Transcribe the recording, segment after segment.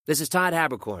This is Todd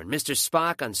Haberkorn, Mr.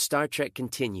 Spock on Star Trek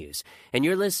Continues, and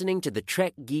you're listening to the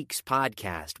Trek Geeks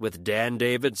podcast with Dan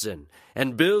Davidson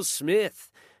and Bill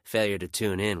Smith. Failure to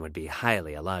tune in would be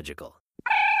highly illogical.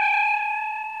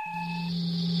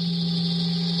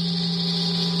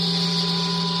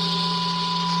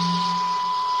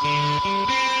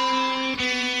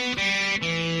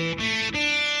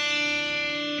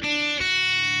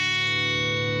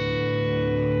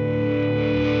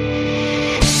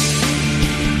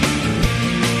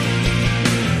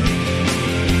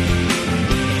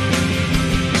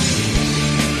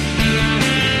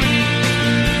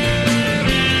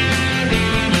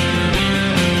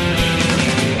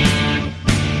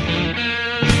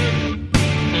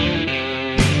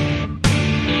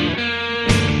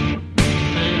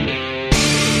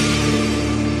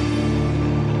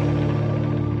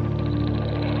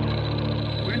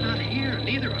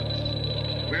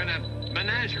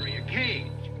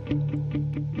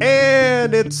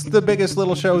 It's the biggest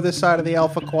little show this side of the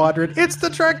Alpha Quadrant. It's the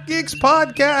Trek Geeks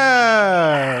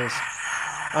Podcast.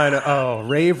 I know. Oh,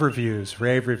 rave reviews.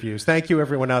 Thank you,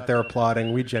 everyone out there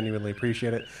applauding. We genuinely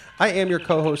appreciate it. I am your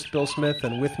co-host, Bill Smith,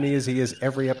 and with me, as he is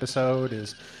every episode,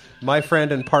 is my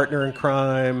friend and partner in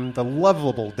crime, the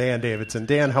lovable Dan Davidson.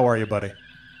 Dan, how are you, buddy?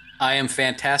 I am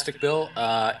fantastic, Bill.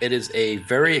 It is a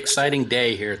very exciting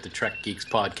day here at the Trek Geeks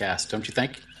Podcast, don't you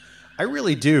think? I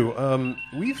really do.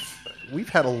 We've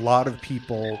had a lot of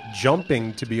people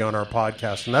jumping to be on our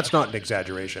podcast, and that's not an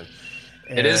exaggeration.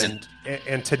 It isn't.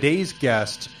 And today's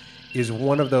guest is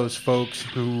one of those folks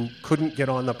who couldn't get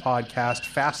on the podcast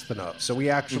fast enough. So we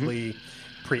actually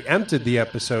preempted the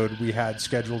episode we had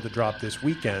scheduled to drop this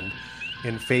weekend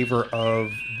in favor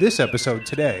of this episode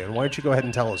today. And why don't you go ahead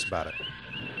and tell us about it?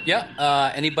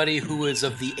 Yeah, anybody who is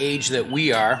of the age that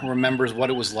we are remembers what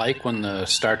it was like when the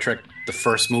Star Trek, the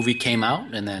first movie came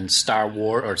out, and then Star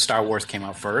Wars came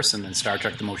out first, and then Star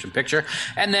Trek the Motion Picture,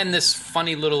 and then this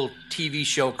funny little TV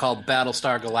show called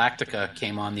Battlestar Galactica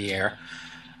came on the air.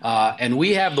 And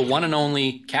we have the one and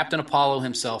only Captain Apollo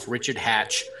himself, Richard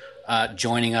Hatch,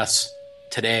 joining us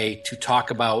today to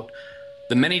talk about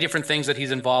the many different things that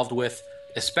he's involved with,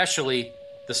 especially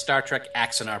the Star Trek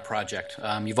Axanar project.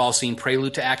 You've all seen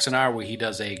Prelude to Axanar, where he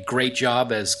does a great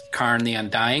job as Karn the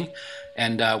Undying.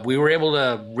 And we were able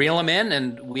to reel him in,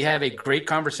 and we have a great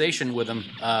conversation with him,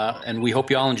 and we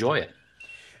hope you all enjoy it.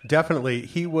 Definitely.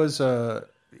 He was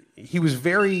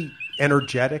very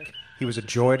energetic. He was a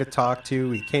joy to talk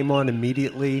to. He came on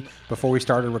immediately before we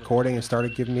started recording and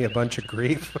started giving me a bunch of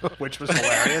grief, which was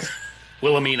hilarious.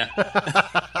 Wilhelmina.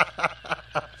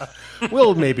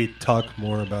 We'll maybe talk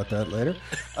more about that later.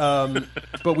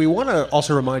 But we want to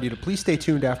also remind you to please stay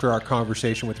tuned after our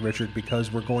conversation with Richard,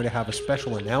 because we're going to have a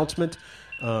special announcement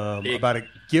about a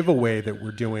giveaway that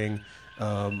we're doing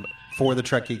for the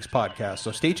Trek Geeks podcast.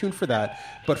 So stay tuned for that.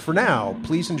 But for now,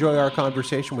 please enjoy our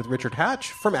conversation with Richard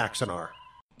Hatch from Axanar.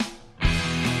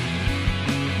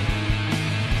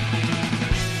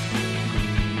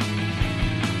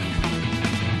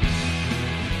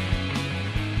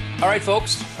 All right,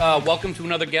 folks, welcome to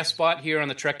another guest spot here on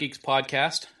the Trek Geeks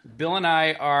podcast. Bill and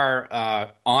I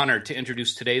are honored to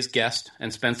introduce today's guest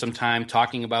and spend some time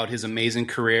talking about his amazing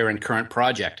career and current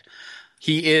project.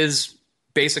 He is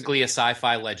basically a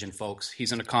sci-fi legend, folks.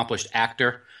 He's an accomplished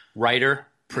actor, writer,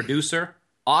 producer,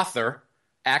 author,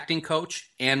 acting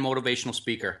coach, and motivational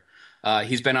speaker.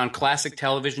 He's been on classic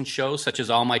television shows such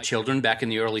as All My Children back in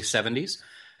the early 70s,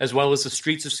 as well as The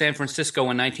Streets of San Francisco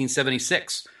in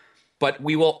 1976. But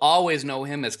we will always know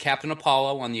him as Captain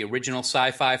Apollo on the original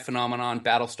sci-fi phenomenon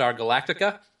Battlestar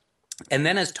Galactica, and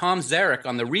then as Tom Zarek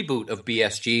on the reboot of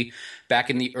BSG back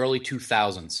in the early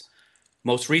 2000s.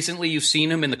 Most recently, you've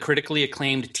seen him in the critically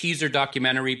acclaimed teaser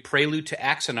documentary Prelude to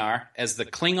Axanar as the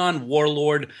Klingon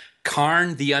warlord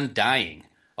Karn the Undying,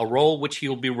 a role which he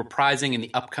will be reprising in the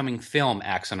upcoming film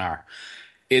Axanar.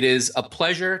 It is a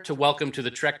pleasure to welcome to the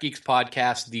Trek Geeks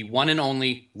podcast the one and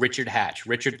only Richard Hatch.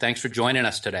 Richard, thanks for joining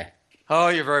us today. Oh,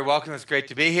 you're very welcome. It's great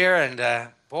to be here. And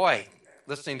boy,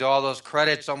 listening to all those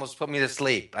credits almost put me to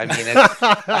sleep. I mean,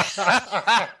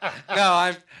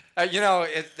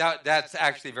 that's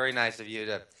actually very nice of you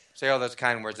to say all those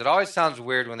kind words. It always sounds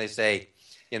weird when they say,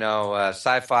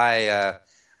 sci-fi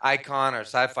icon or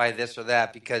sci-fi this or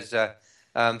that, because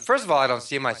first of all, I don't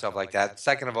see myself like that.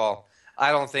 Second of all,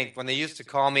 I don't think when they used to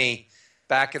call me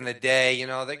back in the day,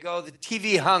 they go, the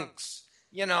TV hunks.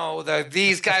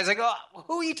 These guys, I go,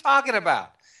 who are you talking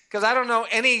about? Because I don't know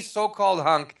any so-called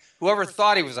hunk who ever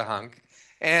thought he was a hunk.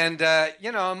 And,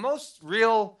 most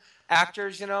real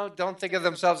actors, don't think of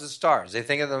themselves as stars. They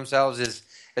think of themselves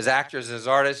as actors, as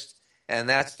artists, and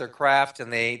that's their craft.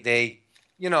 And they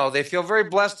feel very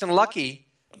blessed and lucky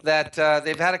that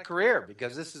they've had a career,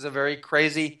 because this is a very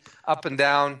crazy up and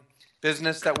down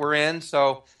business that we're in.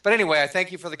 So, but anyway, I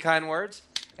thank you for the kind words.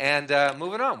 And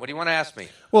moving on, what do you want to ask me?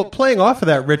 Well, playing off of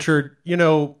that, Richard,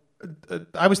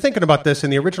 I was thinking about this,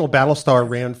 and the original Battlestar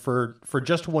ran for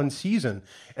just one season.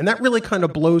 And that really kind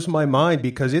of blows my mind,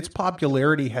 because its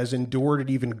popularity has endured and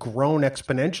even grown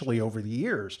exponentially over the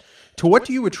years. To what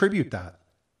do you attribute that?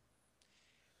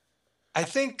 I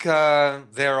think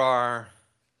there are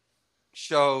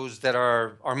shows that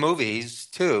are movies,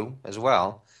 too, as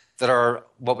well, that are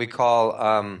what we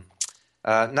call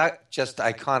not just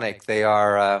iconic. They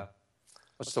are,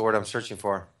 what's the word I'm searching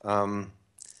for?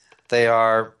 They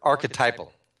are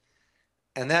archetypal.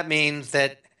 And that means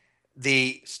that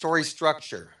the story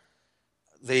structure,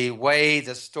 the way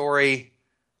the story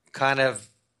kind of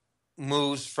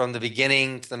moves from the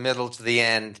beginning to the middle to the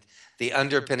end, the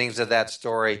underpinnings of that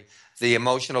story, the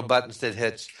emotional buttons that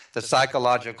hits, the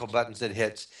psychological buttons that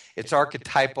hits, it's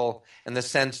archetypal in the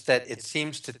sense that it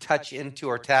seems to touch into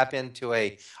or tap into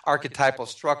a archetypal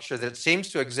structure that seems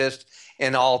to exist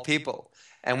in all people.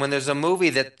 And when there's a movie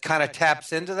that kind of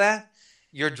taps into that,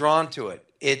 you're drawn to it.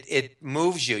 It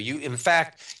moves you. In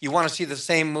fact, you want to see the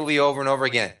same movie over and over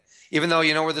again. Even though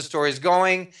you know where the story is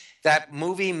going, that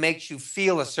movie makes you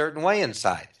feel a certain way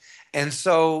inside. And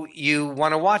so you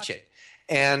want to watch it.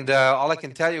 And all I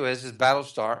can tell you is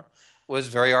Battlestar was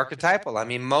very archetypal. I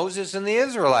mean, Moses and the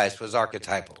Israelites was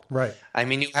archetypal. Right. I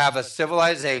mean, you have a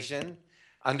civilization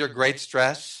under great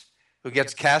stress who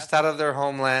gets cast out of their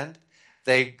homeland.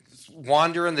 They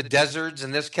wander in the deserts,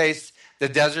 in this case, the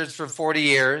deserts for 40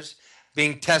 years,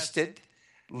 being tested,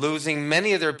 losing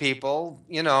many of their people,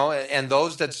 and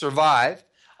those that survive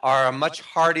are a much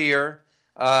hardier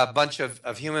bunch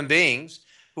of human beings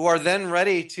who are then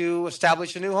ready to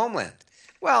establish a new homeland.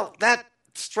 Well, that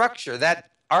structure,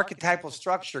 that archetypal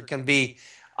structure can be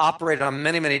operated on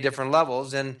many, many different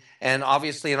levels. And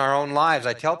obviously in our own lives,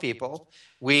 I tell people,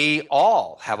 we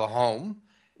all have a home.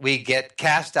 We get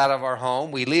cast out of our home.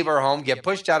 We leave our home, get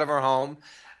pushed out of our home.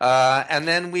 And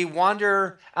then we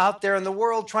wander out there in the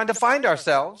world trying to find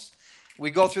ourselves.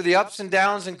 We go through the ups and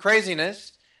downs and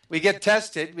craziness. We get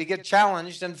tested. We get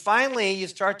challenged. And finally, you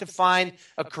start to find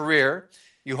a career.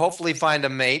 You hopefully find a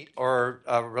mate or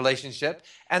a relationship,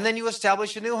 and then you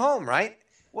establish a new home, right?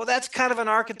 Well, that's kind of an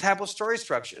archetypal story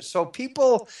structure. So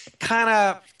people kind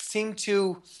of seem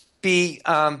to be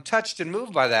touched and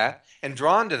moved by that and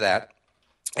drawn to that.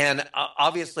 And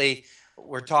obviously,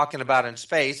 we're talking about in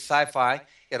space, sci-fi,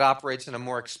 it operates in a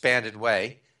more expanded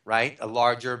way, right? A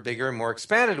larger, bigger, more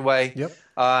expanded way. Yep.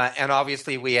 And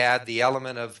obviously, we add the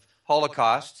element of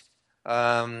Holocaust,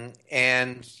 and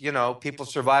people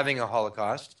surviving a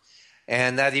Holocaust,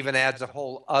 and that even adds a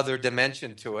whole other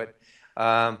dimension to it.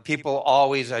 People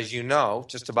always, as you know,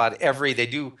 just about they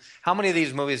do. How many of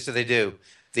these movies do they do?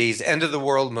 These end of the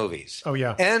world movies. Oh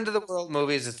yeah, end of the world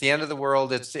movies. It's the end of the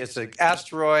world. It's an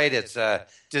asteroid. It's a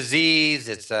disease.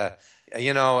 It's a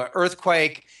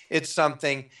earthquake. It's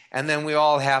something, and then we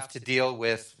all have to deal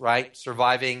with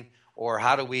surviving. Or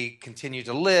how do we continue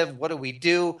to live? What do we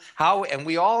do? And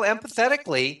we all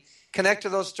empathetically connect to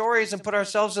those stories and put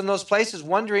ourselves in those places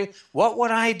wondering, what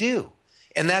would I do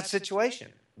in that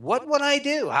situation? What would I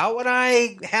do? How would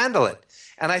I handle it?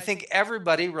 And I think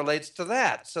everybody relates to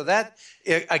that. So that,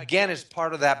 again, is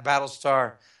part of that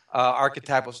Battlestar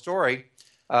archetypal story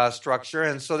structure.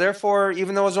 And so therefore,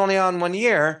 even though it was only on 1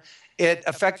 year, it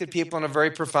affected people in a very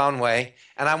profound way.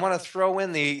 And I want to throw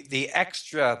in the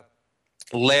extra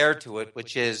layer to it,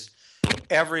 which is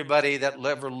everybody that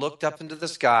ever looked up into the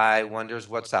sky wonders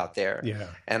what's out there. Yeah.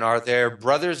 And are there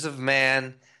brothers of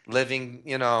man living,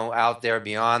 out there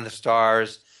beyond the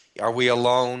stars? Are we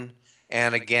alone?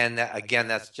 And again,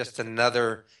 that's just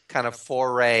another kind of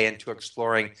foray into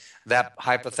exploring that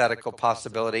hypothetical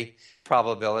probability,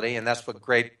 and that's what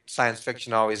great science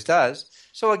fiction always does.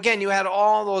 So again, you had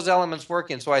all those elements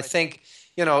working. So I think,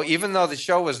 even though the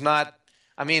show was not,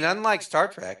 unlike Star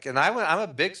Trek, and I'm a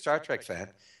big Star Trek fan.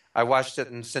 I watched it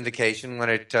in syndication when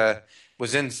it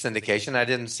was in syndication. I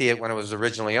didn't see it when it was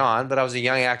originally on, but I was a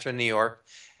young actor in New York,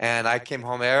 and I came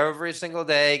home every single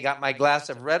day, got my glass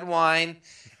of red wine,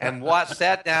 and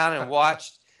sat down and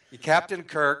watched Captain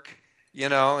Kirk,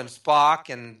 and Spock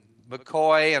and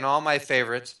McCoy and all my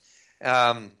favorites.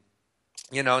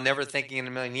 Never thinking in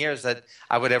a million years that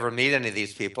I would ever meet any of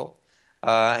these people.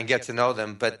 And get to know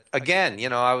them. But again,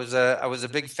 I was a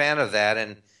big fan of that,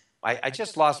 and I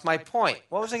just lost my point.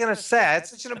 What was I going to say?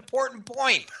 It's such an important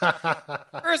point.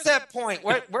 Where's that point?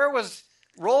 Where was?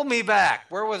 Roll me back.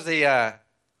 Where was the?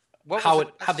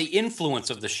 How the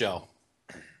influence of the show?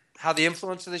 how the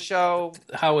influence of the show,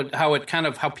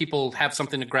 how people have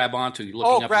something to grab onto.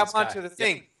 Looking up grab in the sky. onto the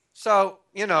thing. Yep. So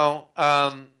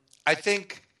I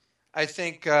think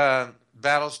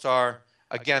Battlestar,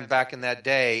 again, back in that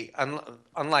day,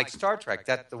 unlike Star Trek,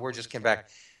 that the word just came back.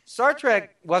 Star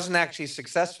Trek wasn't actually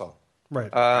successful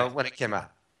when it came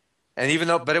out.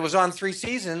 And but it was on 3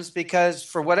 seasons because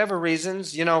for whatever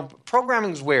reasons,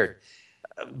 programming's weird.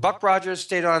 Buck Rogers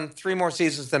stayed on 3 more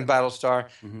seasons than Battlestar,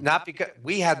 not because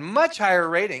we had much higher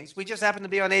ratings. We just happened to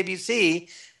be on ABC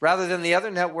rather than the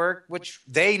other network, which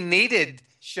they needed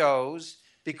shows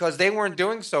because they weren't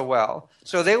doing so well.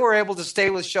 So they were able to stay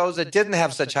with shows that didn't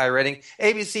have such high rating.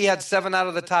 ABC had 7 out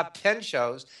of the top 10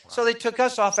 shows. So they took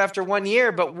us off after 1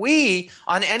 year. But we,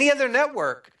 on any other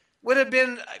network, would have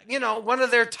been, one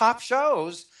of their top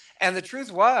shows. And the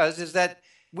truth is that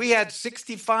we had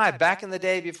 65 back in the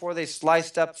day before they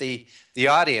sliced up the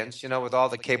audience, with all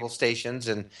the cable stations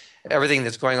and everything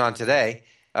that's going on today.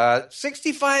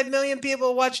 65 million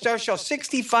people watched our show.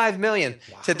 65 million.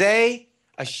 Wow. Today,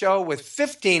 a show with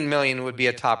 15 million would be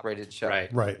a top-rated show.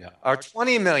 Right. Yeah. Or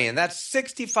 20 million. That's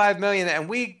 65 million, and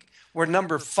we were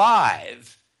number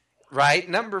 5, right?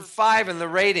 Number 5 in the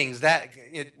ratings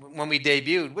when we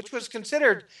debuted, which was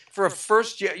considered for a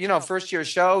first-year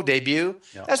show debut.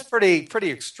 Yeah. That's pretty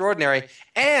extraordinary,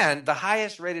 and the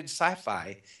highest-rated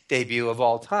sci-fi debut of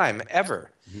all time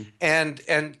ever. Mm-hmm.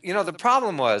 And the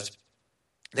problem was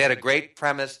they had a great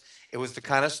premise. It was the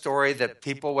kind of story that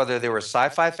people, whether they were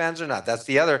sci-fi fans or not,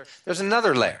 there's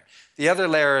another layer. The other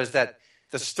layer is that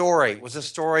the story was a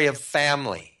story of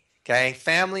family, okay?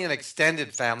 Family and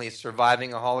extended family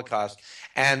surviving a Holocaust.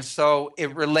 And so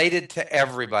it related to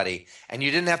everybody. And you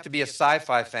didn't have to be a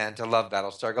sci-fi fan to love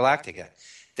Battlestar Galactica.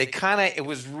 It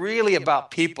was really about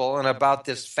people and about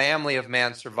this family of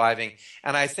man surviving.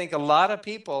 And I think a lot of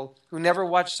people who never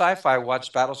watched sci-fi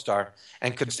watched Battlestar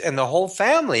and the whole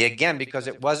family, again, because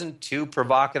it wasn't too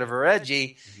provocative or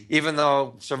edgy, even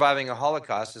though surviving a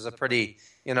Holocaust is a pretty,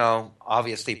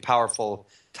 obviously powerful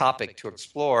topic to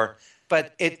explore.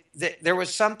 But there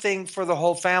was something for the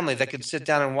whole family that could sit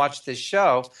down and watch this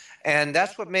show. And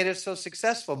that's what made it so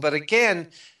successful. But again,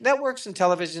 networks and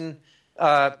television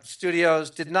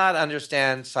studios did not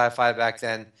understand sci-fi back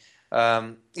then.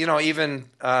 Even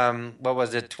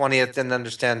 20th didn't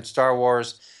understand Star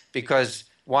Wars because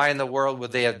why in the world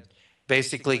would they have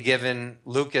basically given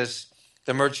Lucas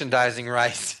the merchandising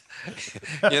rights?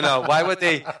 Why would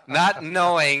they, not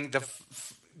knowing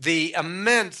the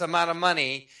immense amount of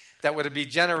money that would be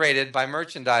generated by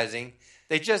merchandising?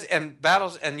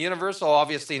 And Universal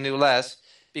obviously knew less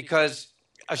because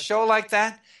a show like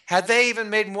that, had they even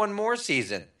made one more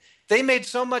season, they made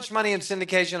so much money in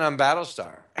syndication on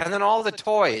Battlestar, and then all the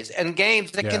toys and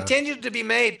games that continued to be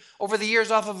made over the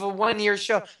years off of a 1-year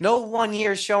show. No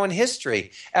 1-year show in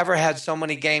history ever had so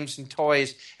many games and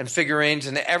toys and figurines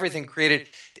and everything created.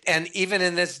 And even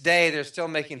in this day, they're still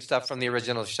making stuff from the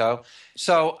original show.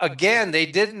 So again, they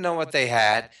didn't know what they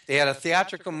had. They had a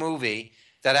theatrical movie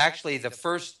that actually the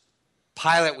first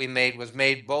pilot we made was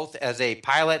made both as a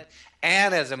pilot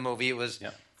and as a movie. It was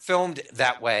filmed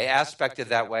that way, aspected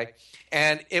that way.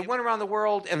 And it went around the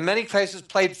world, in many places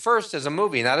played first as a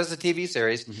movie, not as a TV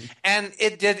series. Mm-hmm. And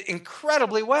it did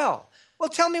incredibly well. Well,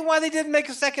 tell me why they didn't make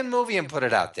a second movie and put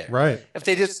it out there. Right. If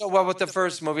they did so well with the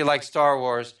first movie like Star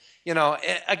Wars,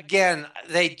 again,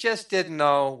 they just didn't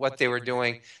know what they were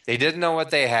doing. They didn't know what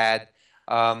they had.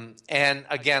 And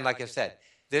again, like I said,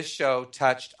 this show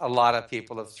touched a lot of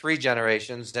people of 3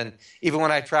 generations. And even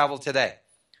when I travel today,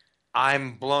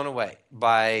 I'm blown away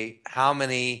by how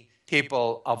many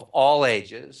people of all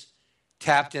ages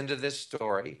tapped into this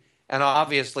story. And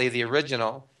obviously the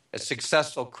original, as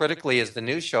successful critically as the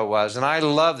new show was, and I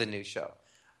love the new show.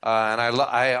 And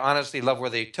I honestly love where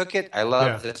they took it. I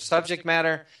love the subject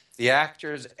matter, the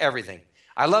actors, everything.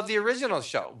 I love the original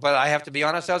show, but I have to be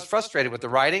honest, I was frustrated with the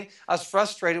writing. I was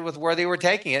frustrated with where they were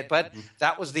taking it, but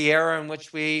that was the era in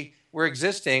which we were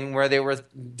existing, where they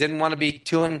didn't want to be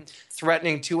too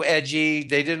threatening, too edgy.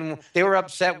 They were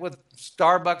upset with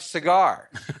Starbucks cigar.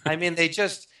 I mean,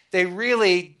 they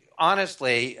really,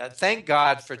 honestly, thank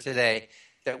God for today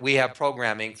that we have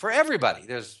programming for everybody.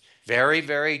 There's very,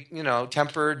 very,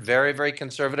 tempered, very, very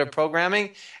conservative programming,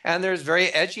 and there's very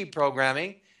edgy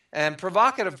programming and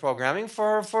provocative programming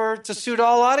to suit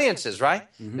all audiences, right?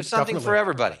 Mm-hmm, there's something for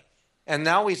everybody. And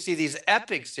now we see these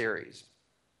epic series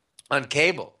on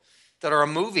cable that are a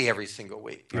movie every single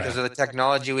week because of the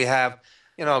technology we have.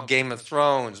 Game of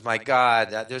Thrones, my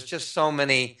God. There's just so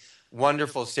many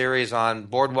wonderful series on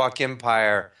Boardwalk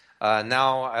Empire.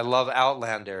 Now I love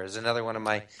Outlander is another one of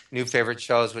my new favorite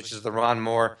shows, which is the Ron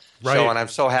Moore show, and I'm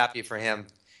so happy for him.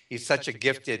 He's such a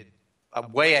gifted,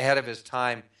 way ahead of his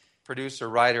time producer,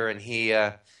 writer, and he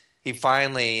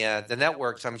finally, the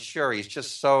networks, I'm sure, he's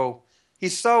so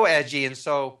edgy and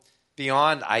so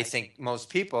beyond, I think, most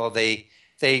people. They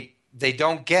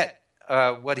don't get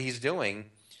what he's doing,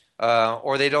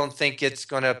 or they don't think it's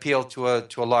going to appeal to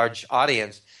a large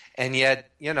audience. And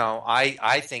yet,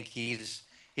 I think he's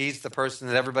the person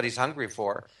that everybody's hungry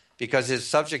for, because his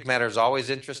subject matter is always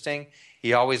interesting.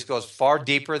 He always goes far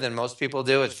deeper than most people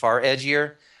do. It's far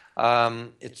edgier.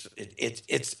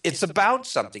 It's about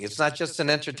something. It's not just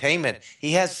an entertainment.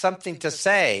 He has something to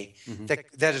say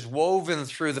that is woven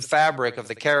through the fabric of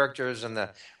the characters and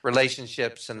the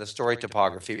relationships and the story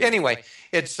topography. Anyway,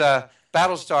 it's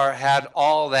Battlestar had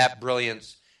all that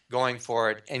brilliance going for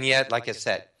it, and yet, like I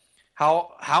said,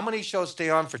 how many shows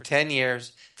stay on for 10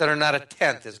 years that are not a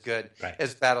tenth as good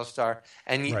as Battlestar?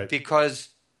 And because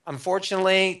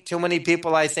unfortunately, too many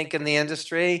people, I think, in the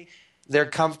industry, they're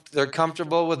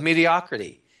comfortable with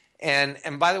mediocrity. And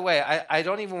by the way, I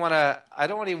don't even want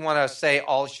to say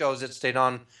all shows that stayed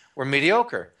on were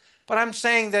mediocre. But I'm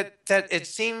saying that it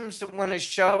seems that when a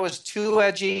show is too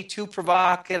edgy, too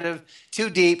provocative, too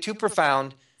deep, too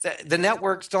profound, the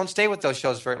networks don't stay with those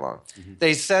shows very long. Mm-hmm.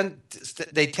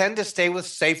 They tend to stay with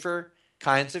safer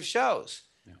kinds of shows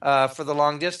for the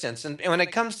long distance. And when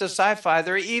it comes to sci-fi,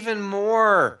 they're even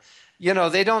more,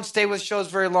 they don't stay with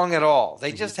shows very long at all.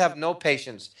 They just have no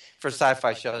patience for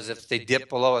sci-fi shows if they dip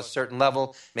below a certain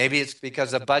level. Maybe it's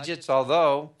because of budgets,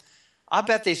 although I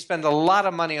bet they spend a lot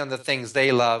of money on the things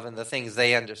they love and the things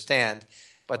they understand.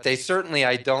 But they certainly,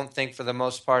 I don't think, for the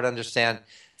most part, understand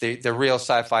the real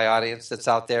sci-fi audience that's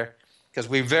out there, because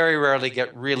we very rarely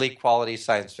get really quality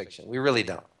science fiction. We really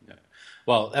don't. Yeah.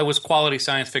 Well, that was quality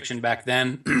science fiction back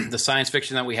then. The science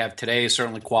fiction that we have today is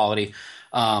certainly quality.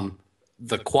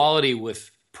 The quality with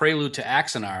Prelude to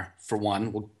Axanar, for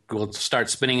one, we'll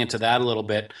start spinning into that a little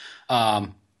bit.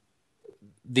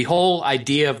 The whole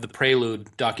idea of the Prelude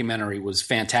documentary was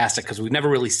fantastic, because we've never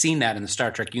really seen that in the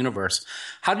Star Trek universe.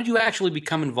 How did you actually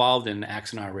become involved in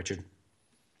Axanar, Richard?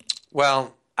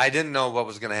 Well, I didn't know what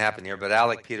was going to happen here, but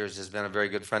Alec Peters has been a very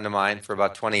good friend of mine for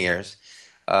about 20 years.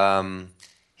 I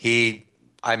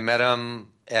met him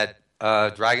at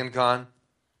DragonCon,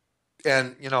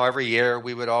 and every year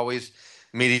we would always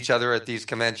meet each other at these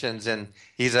conventions. And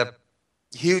he's a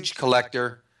huge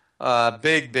collector,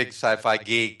 big sci-fi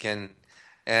geek, and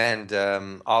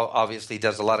obviously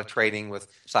does a lot of trading with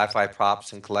sci-fi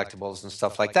props and collectibles and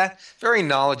stuff like that. Very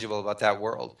knowledgeable about that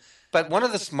world. But one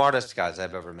of the smartest guys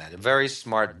I've ever met, a very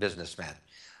smart businessman.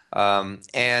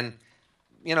 And,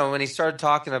 when he started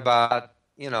talking about,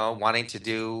 wanting to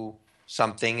do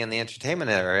something in the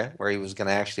entertainment area where he was going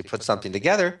to actually put something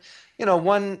together,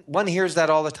 one hears that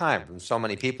all the time from so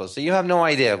many people. So you have no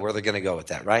idea where they're going to go with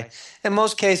that, right? In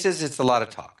most cases, it's a lot of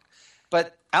talk.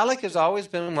 But Alec has always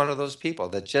been one of those people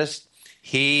that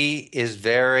he is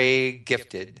very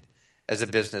gifted as a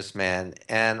businessman.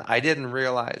 And I didn't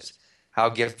realize how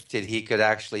gifted he could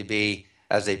actually be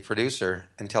as a producer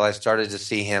until I started to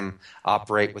see him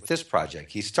operate with this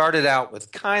project. He started out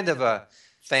with kind of a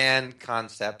fan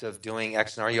concept of doing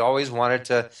Axanar. He always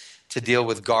wanted to deal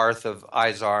with Garth of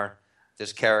Izar,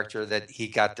 this character that he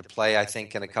got to play, I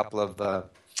think, in a couple of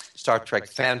Star Trek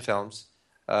fan films.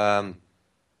 But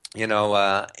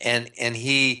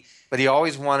he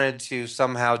always wanted to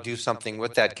somehow do something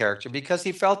with that character because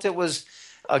he felt it was,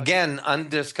 again,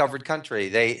 undiscovered country.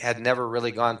 They had never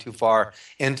really gone too far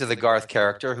into the Garth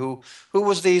character, who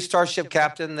was the starship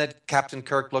captain that Captain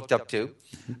Kirk looked up to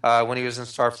when he was in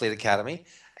Starfleet Academy.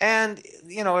 And,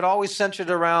 it always centered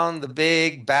around the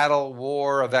big battle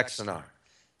war of Axanar.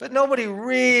 But nobody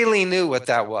really knew what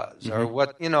that was or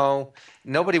what,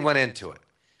 nobody went into it.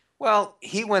 Well,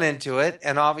 he went into it,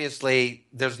 and obviously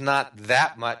there's not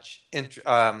that much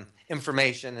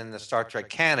information in the Star Trek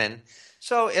canon.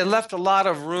 So it left a lot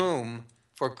of room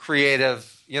for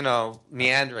creative,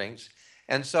 meanderings.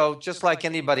 And so just like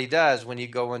anybody does when you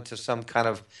go into some kind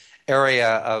of area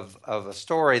of a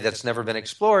story that's never been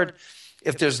explored,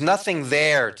 if there's nothing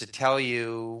there to tell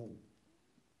you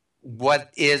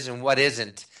what is and what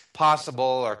isn't possible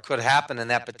or could happen in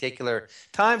that particular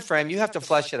time frame, you have to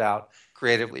flesh it out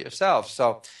creatively yourself.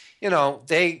 So,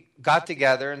 they got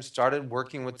together and started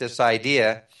working with this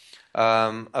idea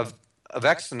of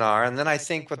Axanar, and then I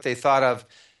think what they thought of,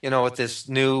 with this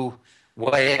new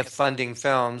way of funding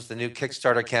films, the new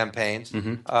Kickstarter campaigns.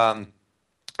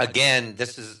 Again,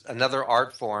 this is another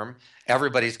art form.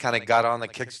 Everybody's kind of got on the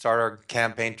Kickstarter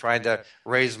campaign trying to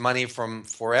raise money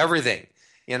for everything,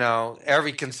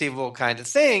 every conceivable kind of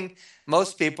thing.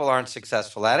 Most people aren't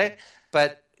successful at it,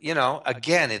 but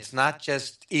again, it's not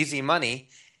just easy money.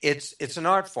 it's an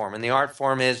art form, and the art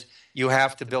form is you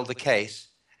have to build a case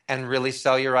and really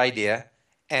sell your idea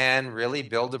and really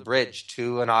build a bridge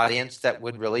to an audience that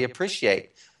would really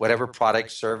appreciate whatever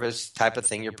product, service, type of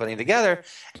thing you're putting together.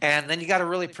 And then you got to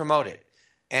really promote it.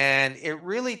 And it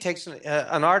really takes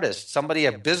an artist,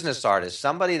 a business artist,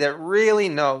 somebody that really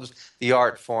knows the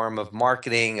art form of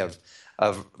marketing, of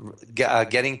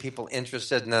getting people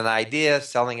interested in an idea,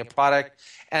 selling a product.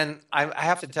 And I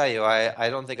have to tell you, I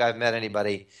don't think I've met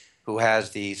anybody who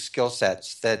has the skill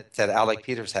sets that Alec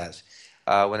Peters has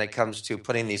when it comes to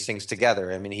putting these things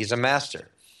together. I mean, he's a master.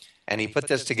 And he put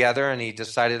this together and he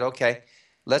decided, okay,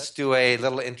 let's do a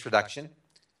little introduction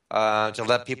to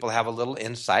let people have a little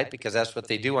insight, because that's what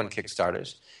they do on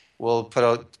Kickstarters. We'll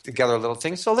put together a little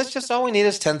thing. So all we need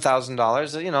is $10,000,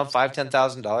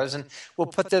 $10,000, and we'll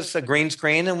put this a green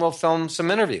screen and we'll film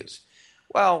some interviews.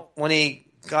 Well, when he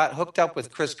got hooked up with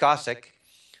Chris Gossick,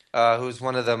 who's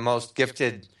one of the most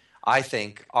gifted, I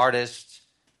think, artists,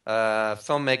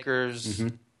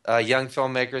 filmmakers, young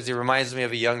filmmakers. He reminds me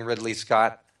of a young Ridley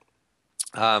Scott.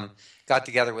 Got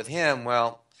together with him.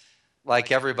 Well,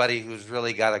 like everybody who's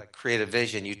really got a creative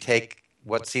vision, you take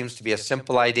what seems to be a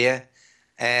simple idea,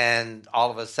 and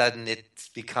all of a sudden it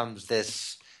becomes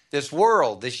this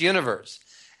world, this universe.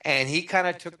 And he kind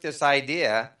of took this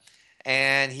idea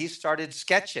and he started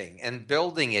sketching and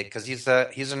building it, because he's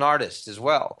an artist as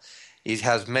well. He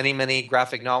has many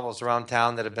graphic novels around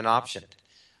town that have been optioned.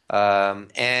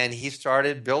 And he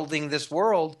started building this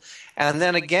world. And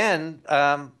then again,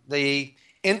 the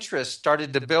interest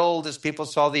started to build as people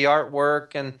saw the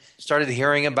artwork and started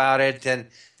hearing about it. And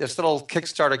this little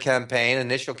Kickstarter campaign,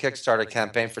 initial Kickstarter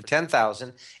campaign for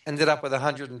 $10,000, ended up with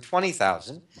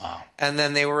 $120,000. Wow. And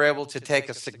then they were able to take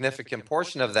a significant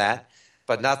portion of that,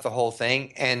 but not the whole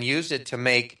thing, and use it to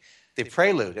make the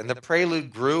Prelude. And the Prelude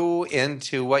grew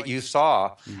into what you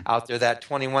saw out there, that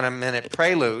 21-minute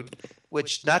Prelude,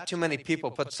 which not too many people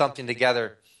put something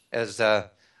together as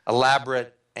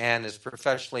elaborate and as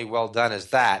professionally well done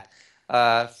as that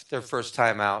their first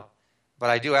time out. But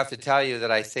I do have to tell you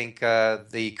that I think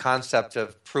the concept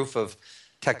of proof of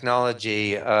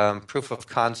technology, proof of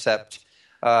concept,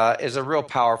 is a real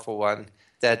powerful one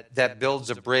that builds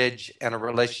a bridge and a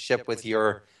relationship with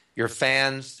your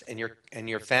fans and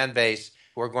your fan base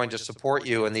who are going to support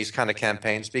you in these kind of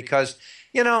campaigns, because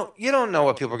you don't know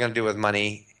what people are going to do with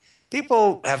money.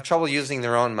 People have trouble using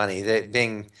their own money.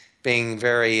 Being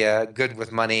very good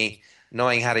with money,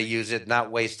 knowing how to use it,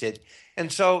 not waste it.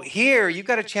 And so here you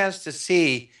got a chance to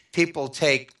see people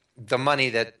take the money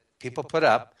that people put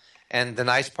up. And the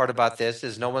nice part about this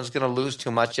is no one's going to lose too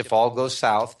much if all goes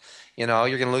south. You're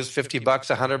going to lose $50,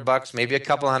 $100, maybe a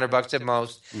couple $100 at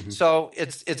most. So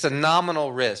it's a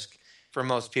nominal risk for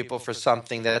most people for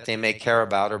something that they may care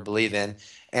about or believe in.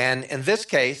 And in this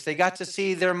case, they got to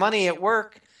see their money at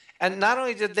work. And not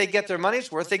only did they get their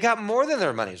money's worth, they got more than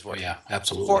their money's worth. Oh, yeah,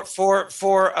 absolutely.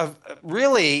 For a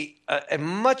really a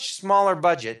much smaller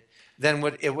budget than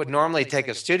it would normally take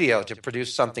a studio to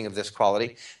produce something of this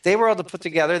quality, they were able to put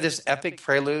together this epic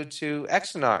prelude to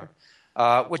Exonar,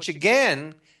 which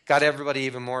again got everybody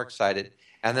even more excited.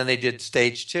 And then they did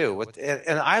stage 2.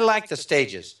 And I like the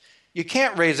stages. You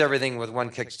can't raise everything with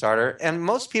one Kickstarter. And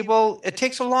most people, it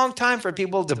takes a long time for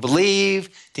people to believe,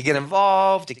 to get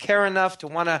involved, to care enough, to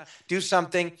want to do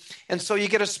something. And so you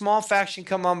get a small faction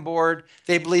come on board.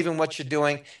 They believe in what you're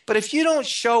doing. But if you don't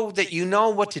show that you know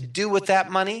what to do with that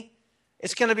money,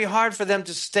 it's going to be hard for them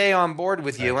to stay on board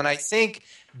with you. And I think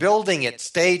building it,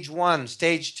 stage 1,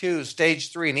 stage 2,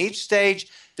 stage 3, and each stage,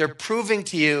 they're proving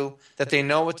to you that they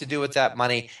know what to do with that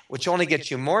money, which only gets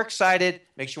you more excited,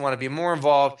 makes you want to be more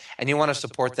involved, and you want to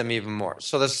support them even more.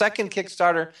 So the second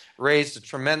Kickstarter raised a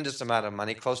tremendous amount of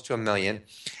money, close to $1 million.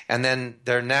 And then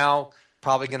they're now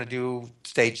probably going to do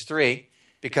stage 3,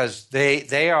 because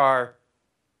they are,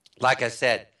 like I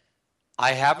said,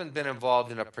 I haven't been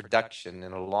involved in a production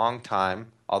in a long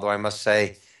time, although I must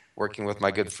say, working with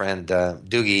my good friend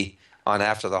Doogie on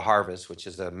After the Harvest, which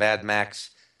is a Mad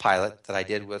Max pilot that I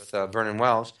did with Vernon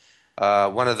Wells,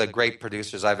 one of the great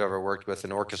producers I've ever worked with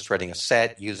in orchestrating a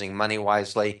set, using money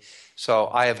wisely. So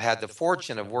I have had the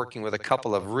fortune of working with a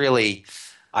couple of really,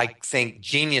 I think,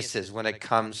 geniuses when it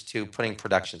comes to putting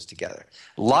productions together.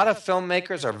 A lot of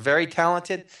filmmakers are very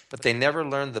talented, but they never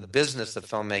learn the business of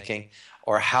filmmaking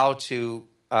or how to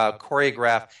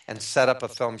choreograph and set up a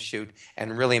film shoot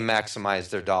and really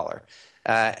maximize their dollar.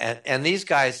 And these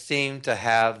guys seem to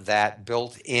have that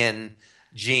built-in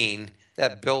gene,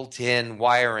 that built-in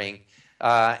wiring,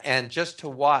 and just to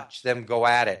watch them go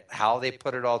at it, how they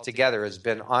put it all together has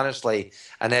been honestly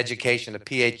an education, a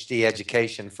PhD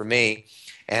education for me.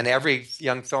 And every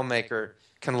young filmmaker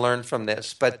can learn from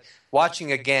this. But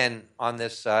watching again on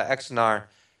this XNR,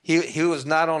 he was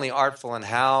not only artful in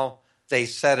how they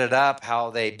set it up, how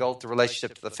they built the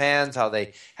relationship to the fans, how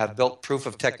they have built proof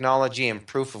of technology and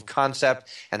proof of concept,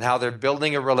 and how they're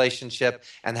building a relationship,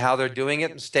 and how they're doing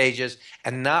it in stages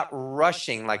and not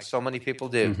rushing like so many people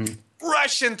do.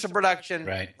 Rush into production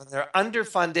right. when they're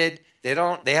underfunded.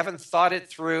 They haven't thought it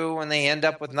through, and they end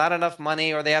up with not enough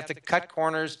money, or they have to cut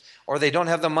corners, or they don't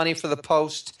have the money for the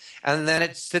post, and then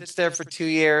it sits there for 2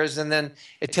 years, and then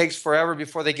it takes forever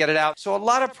before they get it out. So a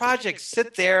lot of projects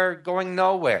sit there going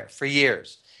nowhere for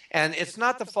years. And it's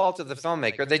not the fault of the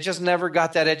filmmaker. They just never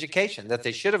got that education that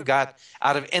they should have got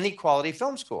out of any quality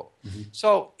film school.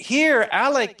 So here,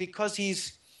 Alec, because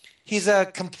he's a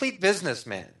complete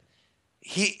businessman,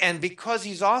 and because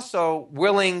he's also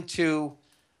willing to,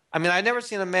 I mean, I've never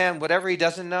seen a man, whatever he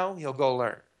doesn't know, he'll go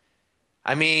learn.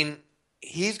 I mean,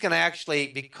 he's going to actually,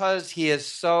 because he is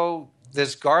so,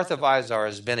 this Garth of Izar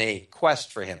has been a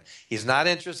quest for him. He's not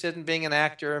interested in being an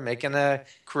actor, making a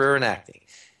career in acting.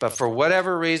 But for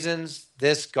whatever reasons,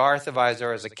 this Garth of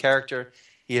Izar is a character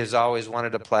he has always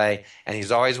wanted to play, and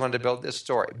he's always wanted to build this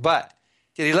story. But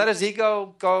did he let his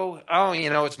ego go, oh,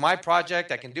 it's my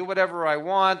project, I can do whatever I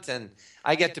want, and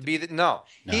I get to be the... No.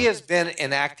 He has been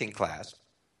in acting class,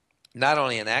 not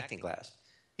only in acting class,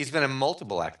 he's been in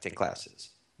multiple acting classes,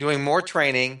 doing more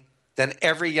training than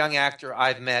every young actor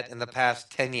I've met in the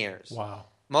past 10 years. Wow.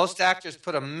 Most actors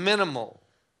put a minimal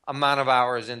amount of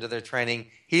hours into their training.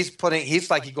 He's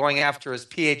like going after his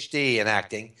PhD in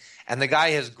acting, and the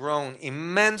guy has grown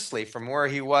immensely from where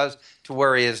he was to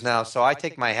where he is now. So I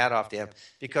take my hat off to him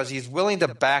because he's willing to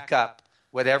back up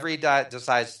whatever he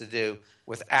decides to do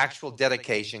with actual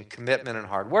dedication, commitment, and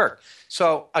hard work.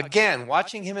 So again,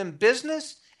 watching him in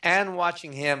business and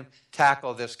watching him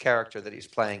tackle this character that he's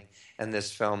playing in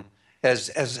this film has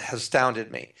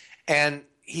astounded me. And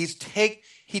he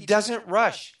doesn't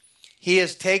rush. He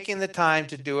is taking the time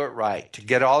to do it right, to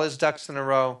get all his ducks in a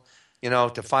row,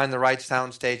 to find the right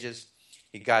sound stages.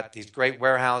 He got these great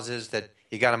warehouses that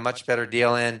he got a much better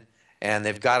deal in, and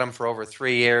they've got them for over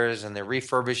 3 years, and they're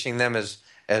refurbishing them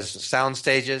as sound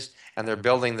stages, and they're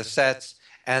building the sets,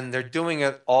 and they're doing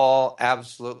it all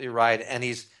absolutely right. And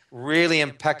he's really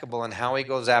impeccable in how he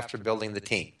goes after building the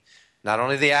team. Not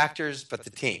only the actors, but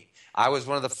the team. I was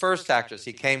one of the first actors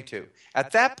he came to.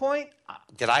 At that point,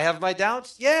 did I have my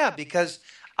doubts? Yeah, because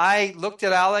I looked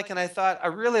at Alec and I thought, I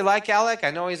really like Alec.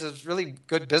 I know he's a really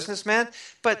good businessman,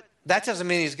 but that doesn't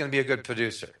mean he's going to be a good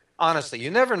producer. Honestly, you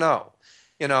never know.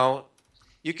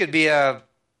 You could be a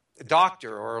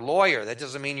doctor or a lawyer. That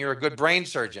doesn't mean you're a good brain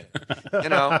surgeon.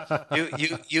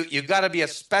 You got to be a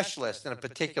specialist in a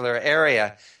particular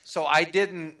area. So I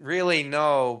didn't really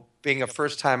know, being a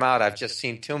first time out, I've just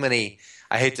seen too many,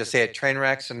 I hate to say it, train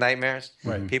wrecks and nightmares.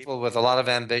 Right. People with a lot of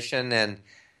ambition, and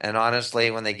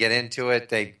honestly, when they get into it,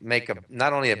 they make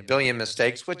not only a billion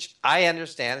mistakes, which I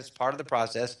understand, it's part of the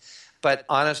process, but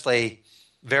honestly,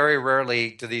 very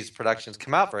rarely do these productions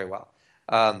come out very well.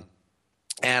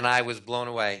 And I was blown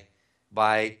away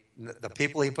by the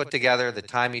people he put together, the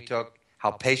time he took,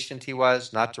 how patient he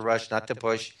was, not to rush, not to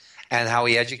push, and how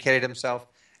he educated himself,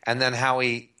 and then how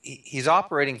he's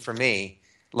operating for me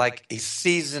like a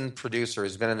seasoned producer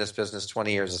who's been in this business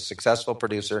 20 years, a successful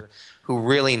producer who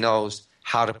really knows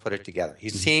how to put it together. He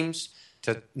seems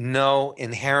to know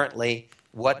inherently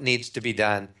what needs to be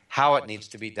done, how it needs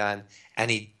to be done,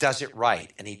 and he does it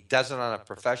right, and he does it on a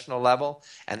professional level.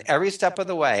 And every step of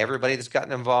the way, everybody that's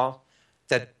gotten involved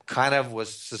that kind of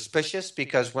was suspicious,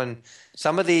 because when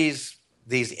some of these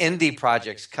indie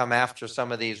projects come after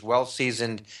some of these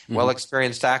well-seasoned,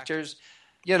 well-experienced actors,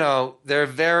 they're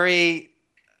very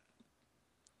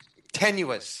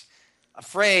tenuous,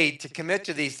 afraid to commit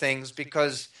to these things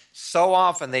because so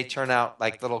often they turn out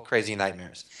like little crazy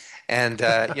nightmares, and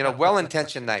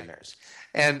well-intentioned nightmares.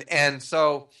 And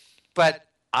so, but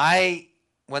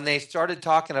when they started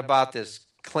talking about this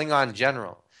Klingon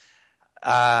general,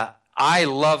 I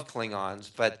love Klingons,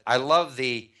 but I love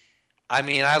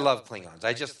Klingons.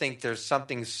 I just think there's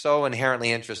something so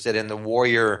inherently interested in the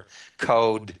warrior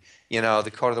code,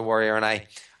 the code of the warrior. And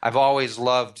I've always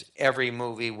loved every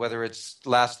movie, whether it's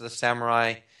Last of the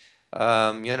Samurai,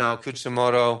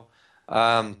 Kutsumoto,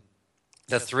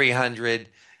 The 300,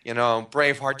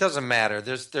 Braveheart, doesn't matter.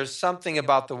 There's something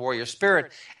about the warrior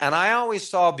spirit. And I always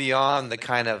saw beyond the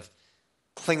kind of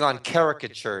Klingon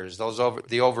caricatures,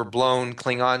 the overblown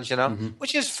Klingons,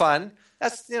 which is fun.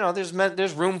 That's,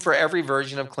 there's room for every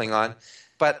version of Klingon.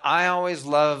 But I always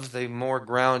love the more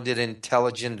grounded,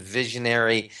 intelligent,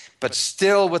 visionary, but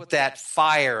still with that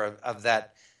fire of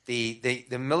that the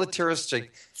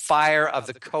militaristic fire of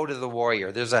the code of the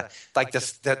warrior. There's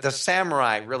the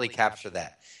samurai really capture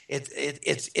that.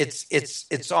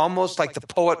 It's almost like the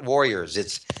poet warriors.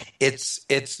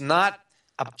 It's not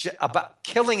about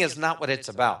killing is not what it's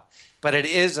about, but it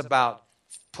is about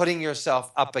putting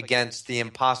yourself up against the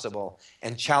impossible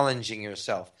and challenging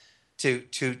yourself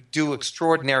to do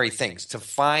extraordinary things, to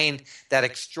find that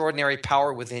extraordinary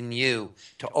power within you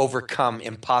to overcome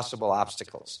impossible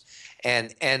obstacles.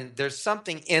 And there's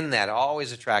something in that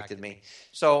always attracted me.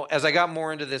 So as I got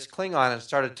more into this Klingon and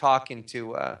started talking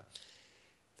to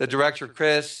the director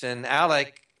Chris and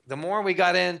Alec, the more we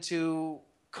got into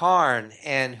Karn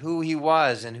and who he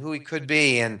was and who he could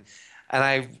be, and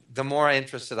the more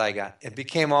interested I got. It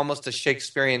became almost a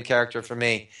Shakespearean character for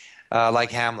me,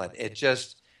 like Hamlet. It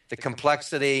just, the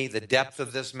complexity, the depth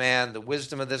of this man, the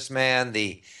wisdom of this man,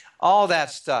 all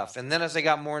that stuff. And then as I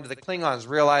got more into the Klingons,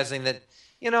 realizing that,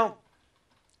 the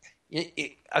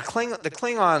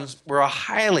Klingons were a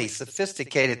highly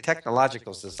sophisticated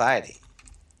technological society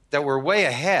that were way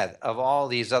ahead of all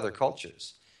these other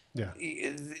cultures. Yeah.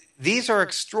 These are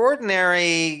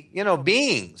extraordinary,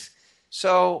 beings.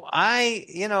 So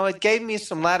it gave me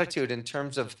some latitude in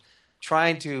terms of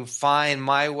trying to find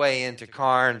my way into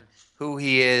Karn, who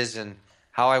he is and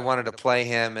how I wanted to play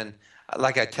him. And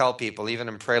like I tell people, even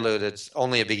in Prelude, it's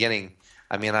only a beginning.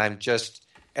 I mean, I'm just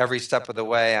every step of the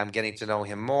way, I'm getting to know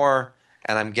him more,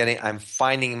 and I'm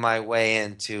finding my way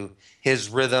into his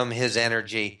rhythm, his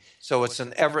energy. So it's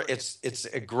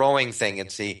a growing thing.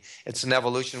 It's an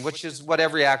evolution, which is what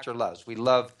every actor loves. We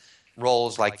love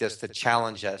roles like this that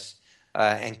challenge us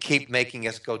and keep making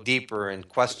us go deeper and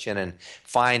question and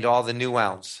find all the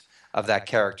nuance of that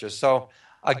character. So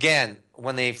again,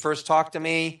 when they first talked to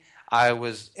me, I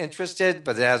was interested,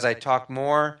 but as I talked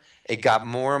more, it got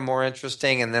more and more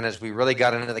interesting. And then as we really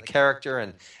got into the character,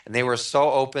 and they were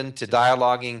so open to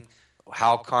dialoguing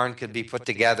how Karn could be put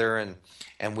together,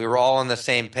 and we were all on the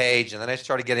same page. And then I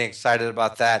started getting excited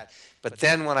about that. But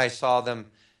then when I saw them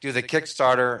do the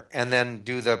Kickstarter and then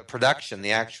do the production,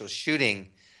 the actual shooting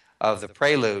of the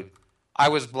Prelude, I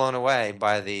was blown away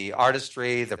by the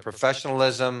artistry, the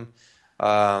professionalism.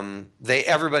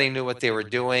 Everybody knew what they were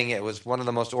doing. It was one of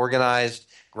the most organized,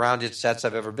 grounded sets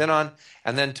I've ever been on.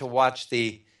 And then to watch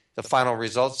the final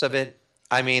results of it,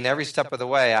 I mean, every step of the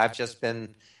way, I've just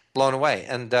been blown away.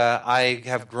 And I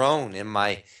have grown in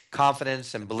my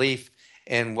confidence and belief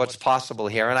in what's possible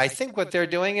here. And I think what they're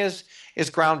doing is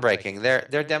groundbreaking.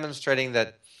 They're demonstrating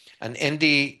that an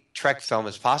indie Trek film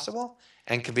is possible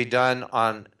and can be done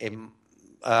on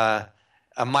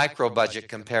a micro budget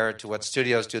compared to what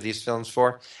studios do these films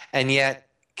for, and yet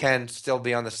can still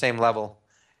be on the same level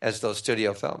as those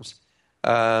studio films.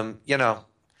 A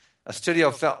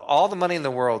studio film, all the money in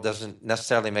the world doesn't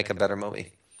necessarily make a better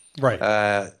movie. Right.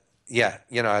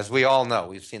 As we all know,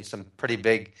 we've seen some pretty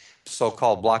big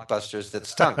so-called blockbusters that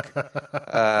stunk.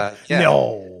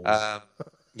 No.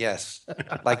 Yes.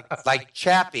 Like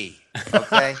Chappie,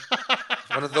 okay?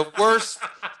 One of the worst.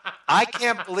 I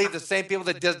can't believe the same people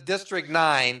that did District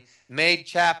 9 made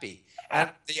Chappie. And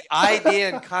the idea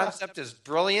and concept is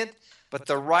brilliant, but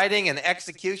the writing and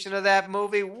execution of that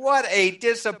movie, what a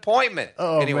disappointment.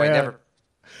 Oh, anyway, man.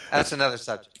 That's another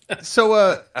subject.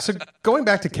 So going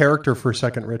back to character for a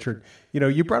second, Richard,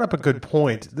 you brought up a good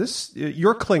point.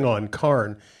 Your Klingon,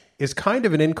 Karn, is kind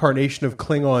of an incarnation of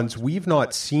Klingons we've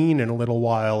not seen in a little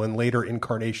while in later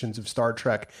incarnations of Star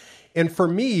Trek. And for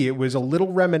me, it was a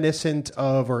little reminiscent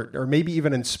of, or maybe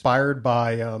even inspired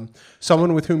by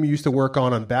someone with whom you used to work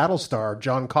on Battlestar,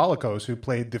 John Colicos, who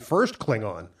played the first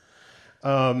Klingon.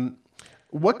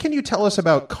 What can you tell us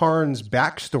about Karn's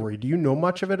backstory? Do you know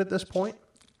much of it at this point?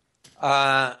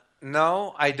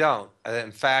 No, I don't.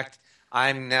 In fact,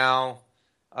 I'm now,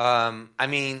 I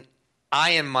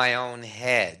in my own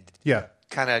head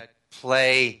kind of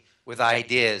play with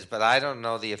ideas, but I don't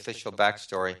know the official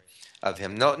backstory of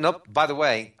him. No. By the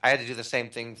way, I had to do the same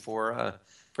thing for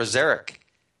Zarek.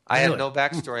 I had no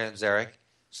backstory on Zarek,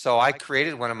 so I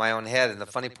created one in my own head. And the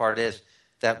funny part is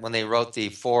that when they wrote the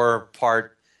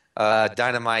 4-part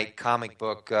Dynamite comic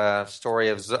book story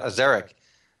of Zarek,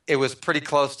 it was pretty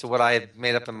close to what I had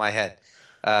made up in my head,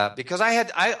 because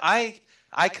I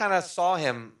kind of saw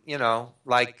him,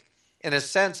 like in a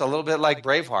sense a little bit like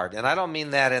Braveheart, and I don't mean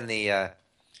that in the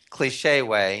cliche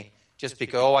way, just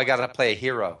because I got to play a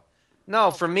hero.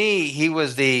 No, for me, he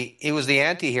was the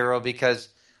anti-hero, because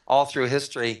all through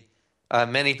history,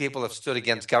 many people have stood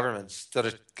against governments,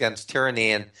 stood against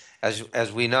tyranny, and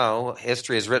as we know,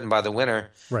 history is written by the winner.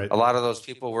 Right. A lot of those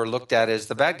people were looked at as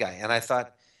the bad guy, and I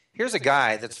thought, here's a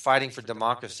guy that's fighting for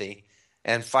democracy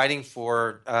and fighting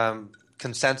for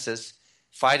consensus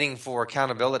fighting for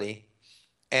accountability,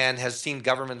 and has seen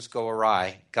governments go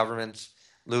awry, governments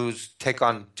take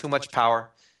on too much power,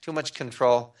 too much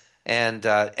control, and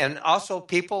also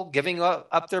people giving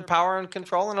up their power and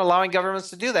control and allowing governments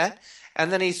to do that.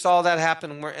 And then he saw that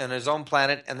happen in his own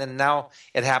planet, and then now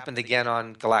it happened again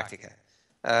on Galactica,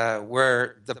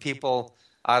 where the people,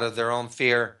 out of their own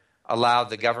fear, allowed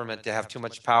the government to have too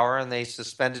much power, and they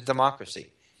suspended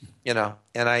democracy. And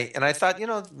I thought,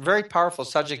 very powerful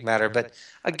subject matter. But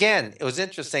again, it was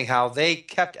interesting how they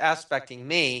kept aspecting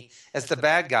me as the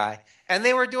bad guy, and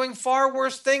they were doing far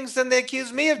worse things than they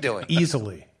accused me of doing.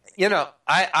 Easily.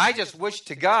 I just wish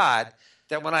to God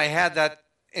that when I had that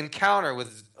encounter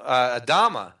with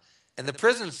Adama in the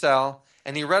prison cell,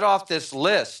 and he read off this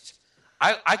list,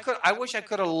 I wish I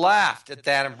could have laughed at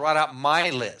that and brought out my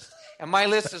list. And my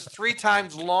list is 3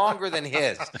 times longer than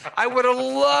his. I would have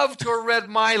loved to have read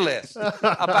my list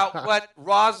about what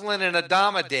Rosalind and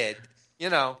Adama did,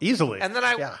 Easily. And then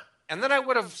I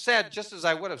would have said, just as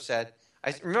I would have said,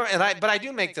 but I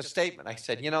do make the statement. I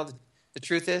said, the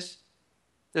truth is,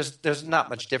 there's not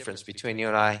much difference between you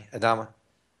and I, Adama.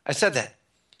 I said that.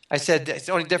 I said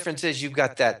the only difference is you've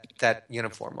got that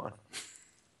uniform on.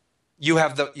 You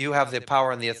have the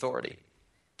power and the authority.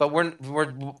 But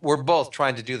we're both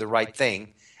trying to do the right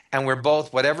thing, and we're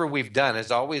both, whatever we've done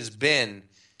has always been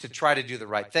to try to do the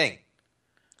right thing.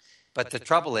 But the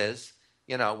trouble is,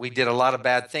 we did a lot of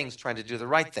bad things trying to do the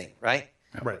right thing, right?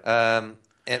 Right.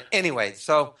 And anyway,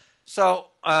 so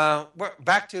we're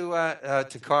back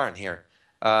to Karn here.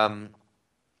 So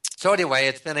anyway,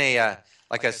 it's been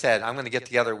like I said, I'm going to get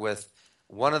together with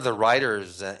one of the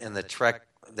writers in the Trek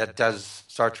that does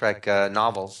Star Trek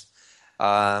novels.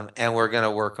 And we're going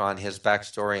to work on his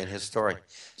backstory and his story.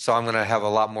 So I'm going to have a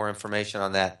lot more information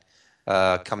on that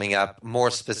coming up,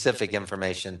 more specific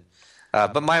information.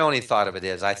 But my only thought of it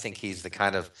is I think he's the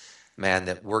kind of man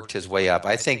that worked his way up.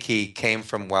 I think he came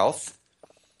from wealth,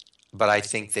 but I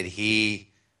think that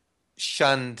he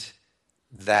shunned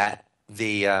that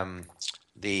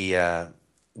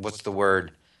what's the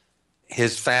word?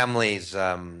 His family's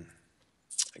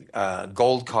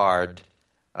gold card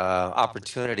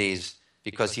opportunities,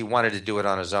 because he wanted to do it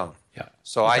on his own. Yeah.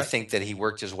 So I think that he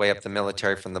worked his way up the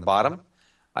military from the bottom.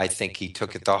 I think he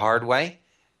took it the hard way,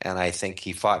 and I think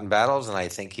he fought in battles, and I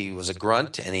think he was a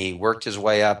grunt, and he worked his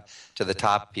way up to the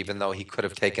top, even though he could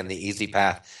have taken the easy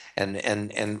path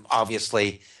and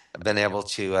obviously been able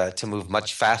to move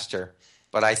much faster.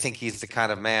 But I think he's the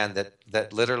kind of man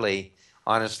that literally,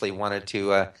 honestly wanted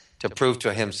to prove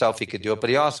to himself he could do it.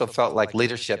 But he also felt like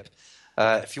leadership.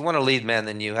 If you want to lead men,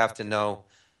 then you have to know.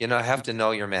 Have to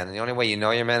know your men. And the only way you know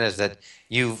your men is that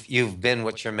you've been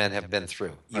what your men have been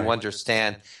through. You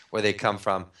understand where they come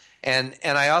from. And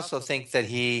I also think that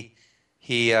he's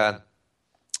in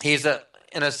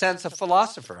a sense a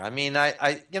philosopher. I mean,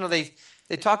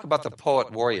 they talk about the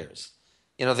poet warriors.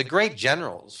 The great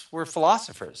generals were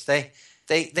philosophers.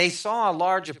 They saw a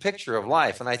larger picture of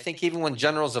life. And I think even when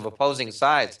generals of opposing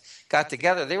sides got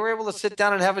together, they were able to sit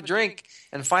down and have a drink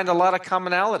and find a lot of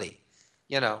commonality.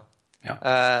 Yeah.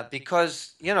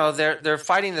 Because they're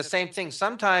fighting the same thing.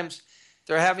 Sometimes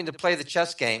they're having to play the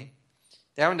chess game.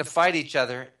 They're having to fight each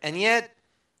other, and yet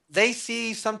they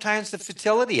see sometimes the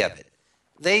futility of it.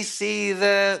 They see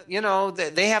they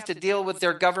have to deal with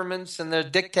their governments and the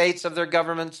dictates of their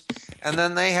governments, and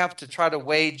then they have to try to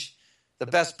wage the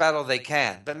best battle they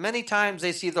can. But many times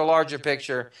they see the larger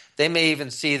picture. They may even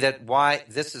see that why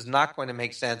this is not going to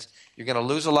make sense. You're going to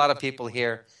lose a lot of people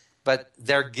here, but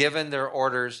they're given their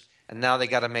orders. And now they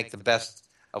got to make the best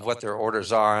of what their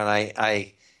orders are. And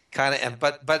I kind of,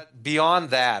 but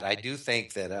beyond that, I do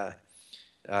think that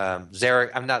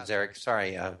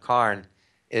Karn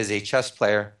is a chess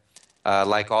player,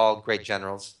 like all great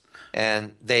generals,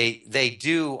 and they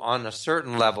do on a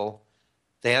certain level.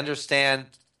 They understand,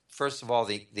 first of all,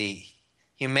 the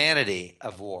humanity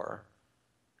of war,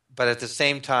 but at the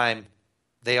same time,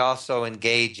 they also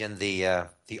engage in the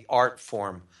art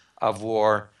form of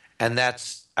war, and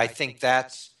I think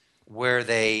that's where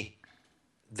they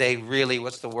really,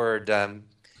 what's the word,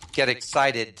 get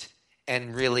excited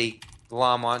and really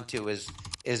glom onto is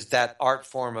that art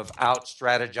form of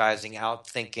out-strategizing,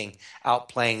 out-thinking,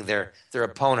 outplaying their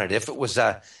opponent. If it was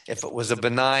a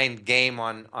benign game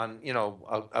on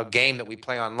a game that we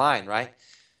play online, right,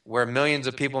 where millions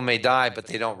of people may die, but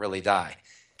they don't really die,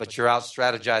 but you're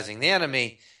out-strategizing the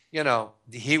enemy,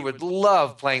 he would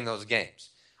love playing those games.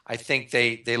 I think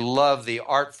they love the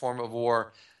art form of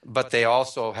war, but they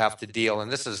also have to deal,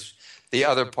 and this is the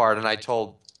other part, and I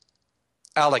told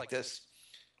Alec this.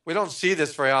 We don't see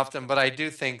this very often, but I do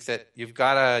think that you've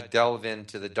got to delve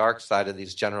into the dark side of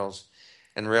these generals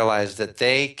and realize that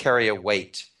they carry a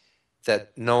weight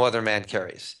that no other man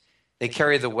carries. They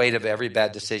carry the weight of every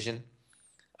bad decision,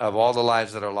 of all the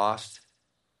lives that are lost.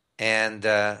 And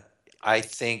I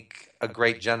think a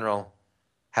great general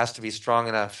has to be strong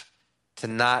enough to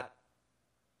not,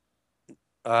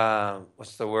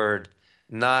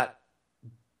 not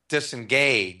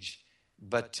disengage,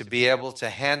 but to be able to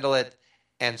handle it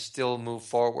and still move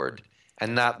forward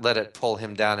and not let it pull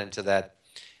him down into the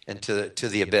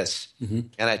abyss. Mm-hmm.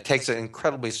 And it takes an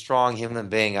incredibly strong human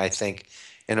being, I think,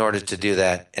 in order to do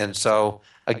that. And so,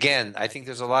 again, I think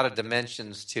there's a lot of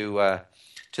dimensions to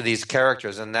these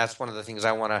characters, and that's one of the things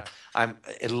I want to.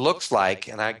 It looks like,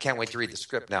 and I can't wait to read the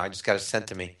script now. I just got it sent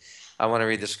to me. I want to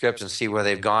read the script and see where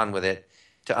they've gone with it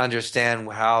to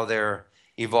understand how they're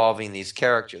evolving these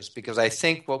characters, because I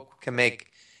think what can make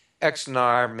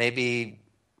Exonar maybe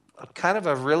kind of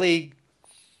a really,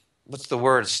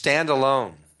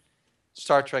 standalone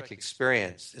Star Trek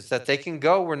experience is that they can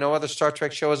go where no other Star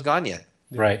Trek show has gone yet.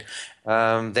 Right.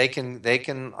 They can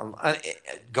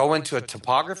go into a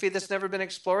topography that's never been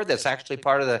explored, that's actually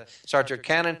part of the Star Trek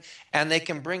canon, and they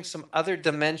can bring some other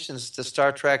dimensions to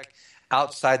Star Trek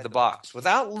outside the box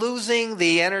without losing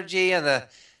the energy and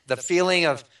the feeling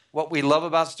of what we love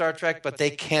about Star Trek, but they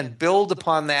can build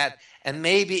upon that and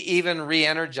maybe even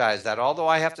re-energize that. Although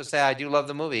I have to say I do love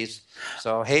the movies,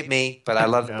 so hate me, but I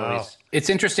love the movies. It's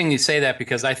interesting you say that,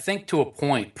 because I think to a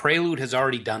point, Prelude has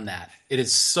already done that. It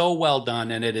is so well done,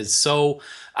 and it is so.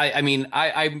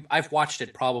 I've watched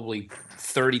it probably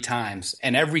 30 times,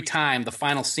 and every time the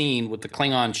final scene with the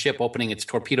Klingon ship opening its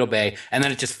torpedo bay, and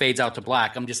then it just fades out to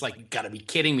black. I'm just like, you got to be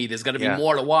kidding me! There's got to be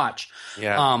more to watch.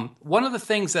 Yeah. One of the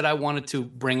things that I wanted to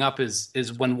bring up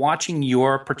is when watching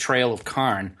your portrayal of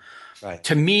Karn. Right.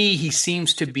 To me, he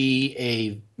seems to be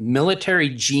a military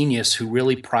genius who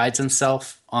really prides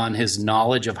himself on his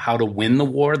knowledge of how to win the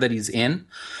war that he's in.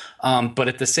 But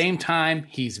at the same time,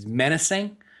 he's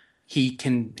menacing. He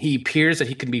appears that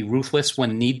he can be ruthless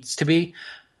when needs to be,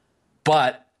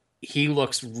 but he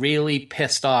looks really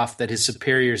pissed off that his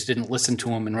superiors didn't listen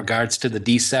to him in regards to the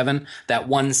D7. That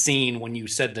one scene when you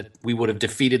said that we would have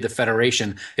defeated the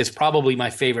Federation is probably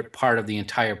my favorite part of the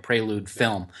entire Prelude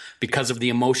film because of the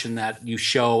emotion that you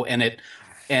show in it.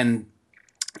 And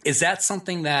is that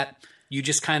something that you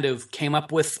just kind of came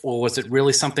up with, or was it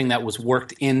really something that was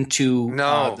worked into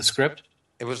the script?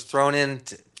 It was thrown in.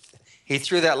 He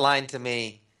threw that line to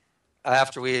me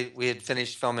after we had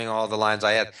finished filming all the lines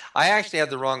I had. I actually had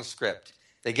the wrong script.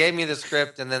 They gave me the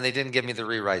script, and then they didn't give me the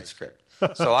rewrite script.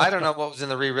 So I don't know what was in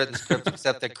the rewritten script,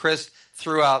 except that Chris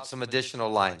threw out some additional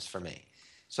lines for me.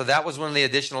 So that was one of the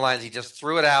additional lines. He just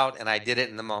threw it out, and I did it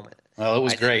in the moment. Well, it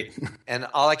was great. And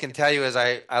all I can tell you is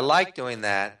I like doing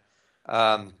that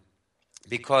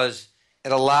because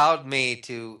it allowed me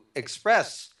to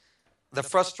express the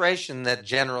frustration that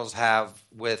generals have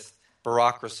with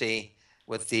bureaucracy,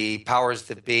 with the powers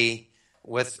that be,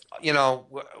 with,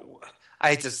 I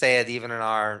hate to say it, even in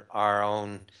our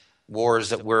own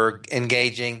wars that we're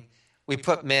engaging, we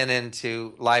put men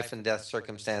into life and death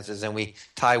circumstances and we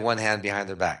tie one hand behind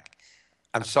their back.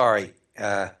 I'm sorry.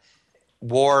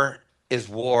 War is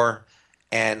war,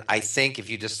 and I think if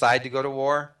you decide to go to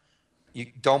war, you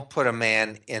don't put a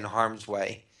man in harm's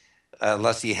way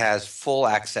unless he has full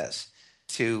access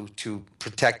to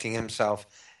protecting himself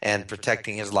and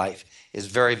protecting his life, his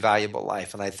very valuable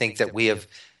life. And I think that we have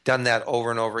done that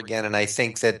over and over again. And I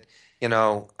think that,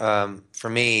 for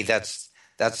me, that's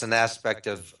an aspect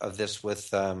of this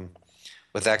with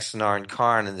Exonar and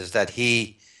Karn, and is that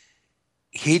he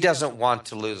doesn't want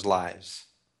to lose lives.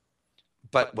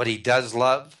 But what he does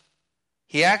love,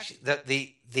 he actually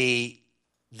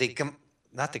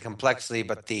not the complexity,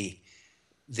 but the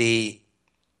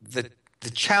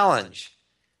challenge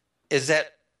is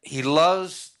that he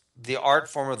loves the art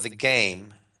form of the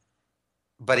game,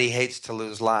 but he hates to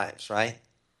lose lives, right?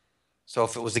 So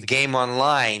if it was a game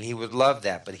online, he would love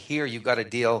that. But here you've got to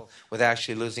deal with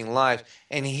actually losing lives.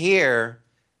 And here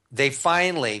they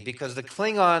finally, because the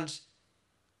Klingons,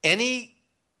 any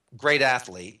great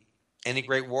athlete, any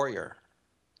great warrior,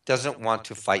 doesn't want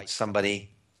to fight somebody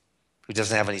who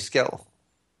doesn't have any skill.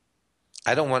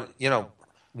 I don't want,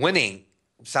 winning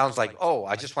sounds like, oh,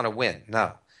 I just want to win.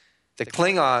 No. The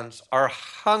Klingons are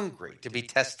hungry to be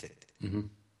tested. Mm-hmm.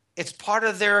 It's part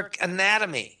of their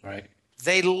anatomy. Right.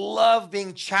 They love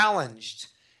being challenged.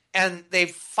 And they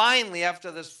finally,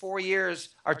 after this 4 years,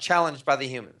 are challenged by the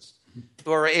humans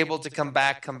who are able to come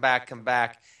back,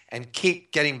 and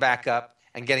keep getting back up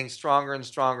and getting stronger and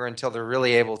stronger until they're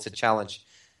really able to challenge,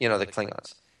 the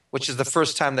Klingons, which is the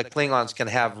first time that Klingons can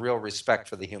have real respect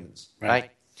for the humans, right?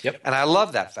 Yep. And I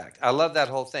love that fact. I love that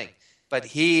whole thing. but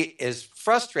he is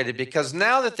frustrated because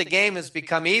now that the game has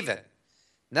become even,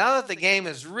 now that the game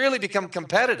has really become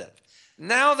competitive,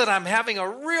 now that I'm having a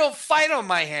real fight on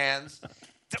my hands,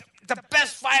 the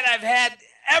best fight I've had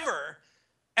ever,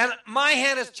 and my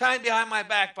hand is tied behind my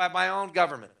back by my own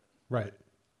government. Right.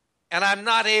 And I'm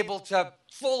not able to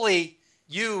fully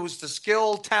use the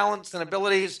skill, talents, and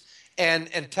abilities and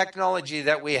technology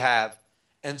that we have.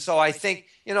 And so I think,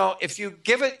 if you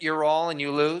give it your all and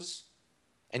you lose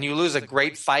a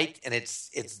great fight, and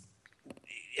it's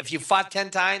if you fought 10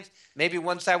 times, maybe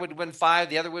one side would win 5,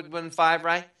 the other would win 5,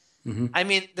 right? Mm-hmm. I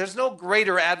mean, there's no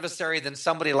greater adversary than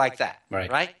somebody like that,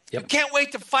 right? Yep. You can't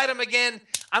wait to fight him again.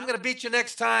 I'm going to beat you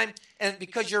next time, and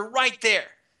because you're right there.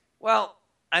 Well,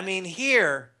 I mean,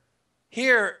 here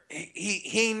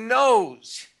he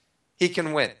knows he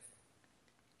can win.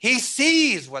 He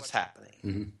sees what's happening.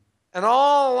 Mm-hmm. And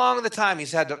all along the time,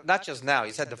 he's had to, not just now,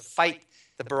 he's had to fight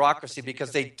the bureaucracy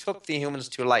because they took the humans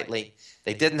too lightly.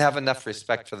 They didn't have enough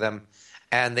respect for them,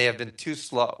 and they have been too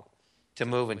slow to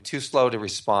move and too slow to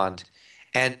respond.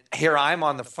 And here I'm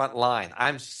on the front line.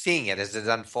 I'm seeing it as it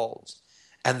unfolds.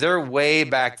 And they're way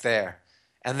back there,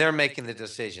 and they're making the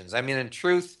decisions. I mean, in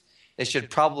truth, they should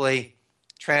probably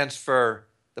transfer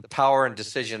the power and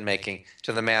decision-making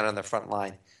to the man on the front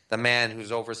line, the man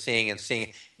who's overseeing and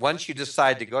seeing. Once you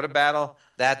decide to go to battle,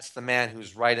 that's the man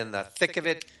who's right in the thick of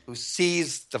it, who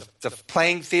sees the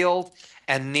playing field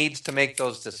and needs to make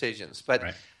those decisions. But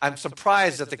right. I'm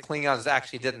surprised that the Klingons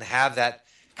actually didn't have that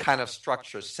kind of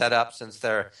structure set up since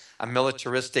they're a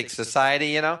militaristic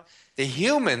society, The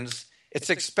humans, it's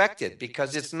expected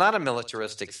because it's not a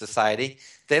militaristic society.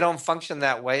 They don't function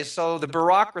that way, so the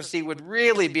bureaucracy would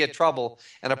really be a trouble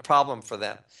and a problem for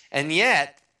them. And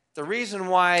yet, the reason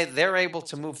why they're able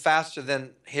to move faster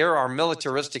than here our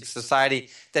militaristic society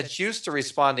that's used to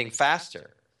responding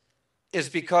faster is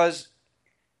because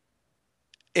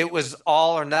it was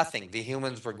all or nothing. The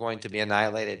humans were going to be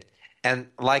annihilated. And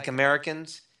like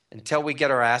Americans, until we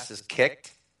get our asses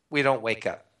kicked, we don't wake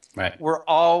up. Right. We're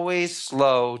always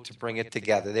slow to bring it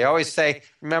together. They always say,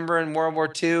 remember in World War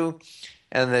II,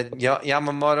 and the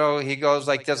Yamamoto, he goes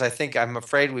like this, I'm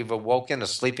afraid we've awoken a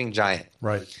sleeping giant.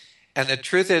 Right. And the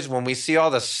truth is, when we see all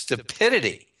the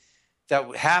stupidity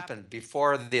that happened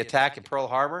before the attack at Pearl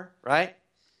Harbor, right?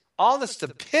 All the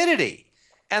stupidity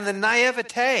and the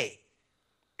naivete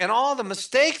and all the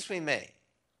mistakes we made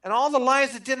and all the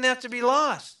lives that didn't have to be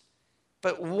lost.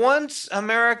 But once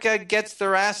America gets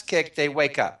their ass kicked, they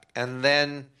wake up. And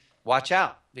then watch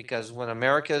out, because when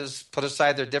America's put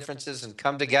aside their differences and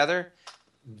come together,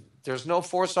 there's no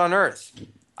force on earth,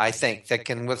 I think, that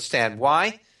can withstand.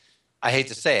 Why? I hate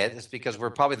to say it. It's because we're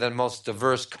probably the most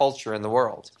diverse culture in the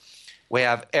world. We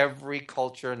have every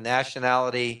culture,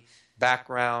 nationality,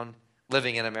 background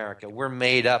living in America. We're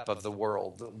made up of the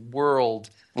world. The world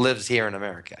lives here in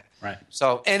America. Right.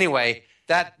 So anyway,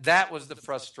 that was the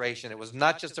frustration. It was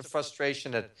not just a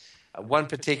frustration at one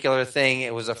particular thing.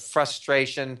 It was a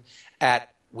frustration at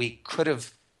we could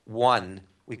have won.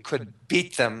 We could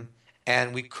beat them,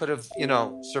 and we could have,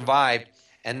 survived.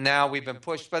 And now we've been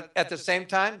pushed. But at the same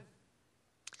time,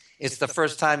 it's the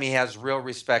first time he has real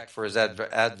respect for his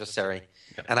adversary.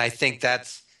 Yep. And I think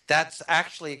that's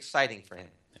actually exciting for him.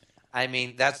 I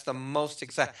mean, that's the most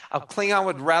exciting. A Klingon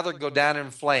would rather go down in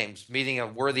flames meeting a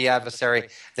worthy adversary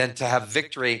than to have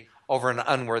victory over an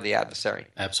unworthy adversary.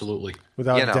 Absolutely.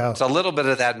 Without doubt. It's a little bit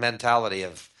of that mentality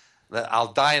of,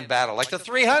 I'll die in battle, like the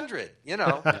 300,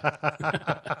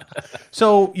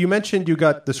 So you mentioned you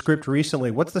got the script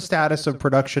recently. What's the status of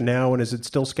production now, and is it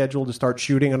still scheduled to start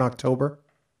shooting in October?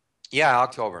 Yeah,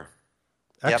 October.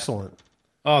 Excellent. Yep.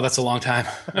 Oh, that's a long time.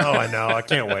 Oh, I know. I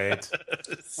can't wait.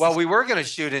 Well, we were going to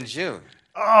shoot in June.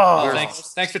 Oh,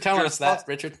 thanks for telling us that,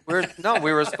 Richard.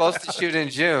 We were supposed to shoot in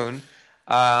June,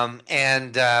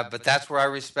 but that's where I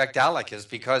respect Alec is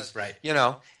because right.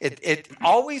 It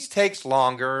always takes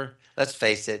longer. Let's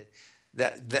face it,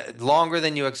 longer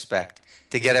than you expect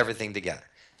to get everything together.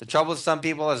 The trouble with some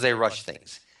people is they rush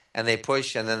things. And they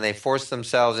push, and then they force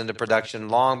themselves into production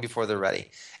long before they're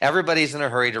ready. Everybody's in a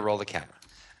hurry to roll the camera.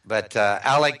 But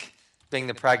Alec, being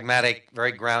the pragmatic,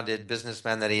 very grounded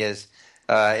businessman that he is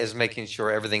making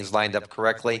sure everything's lined up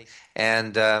correctly.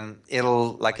 And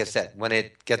it'll, like I said, when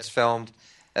it gets filmed,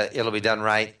 it'll be done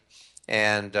right.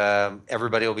 And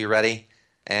everybody will be ready.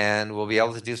 And we'll be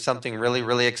able to do something really,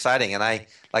 really exciting. And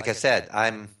like I said,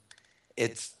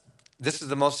 this is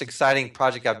the most exciting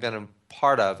project I've been a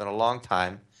part of in a long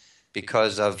time.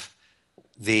 Because of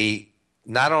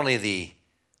not only the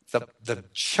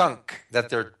chunk that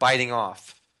they're biting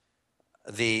off,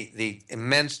 the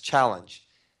immense challenge,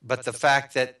 but the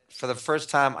fact that for the first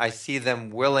time I see them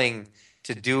willing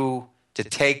to do to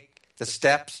take the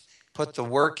steps, put the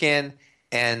work in,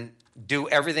 and do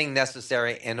everything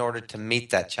necessary in order to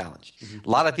meet that challenge. A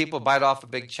lot of people bite off a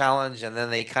big challenge and then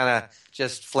they kind of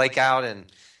just flake out and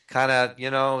kind of,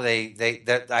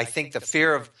 I think the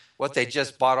fear of what they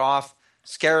just bought off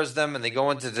scares them and they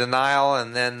go into denial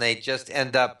and then they just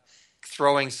end up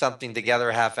throwing something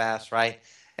together half-assed, right?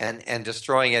 And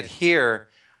destroying it. Here,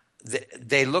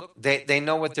 they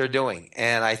know what they're doing,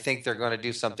 and I think they're going to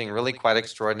do something really quite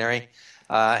extraordinary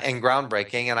and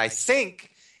groundbreaking. And I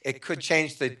think it could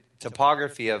change the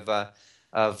topography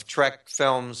of Trek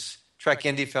films, Trek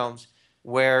indie films,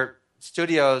 where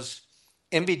studios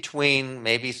in between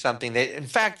maybe something in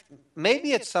fact,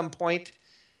 maybe at some point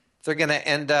they're going to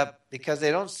end up, because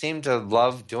they don't seem to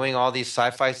love doing all these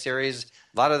sci-fi series.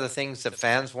 A lot of the things that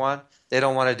fans want, they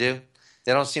don't want to do.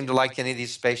 They don't seem to like any of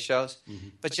these space shows. Mm-hmm.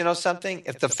 But you know something?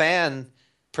 If the fan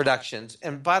productions,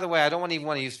 and by the way, I don't even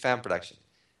want to use fan production.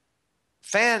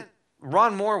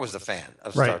 Ron Moore was a fan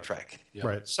of Star Trek. Yep.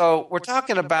 Right. So we're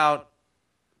talking about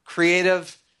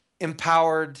creative,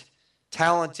 empowered,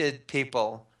 talented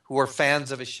people who are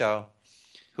fans of a show,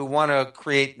 who want to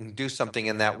create and do something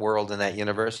in that world, in that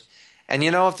universe. And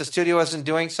if the studio isn't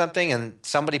doing something and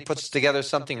somebody puts together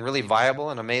something really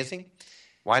viable and amazing,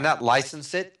 why not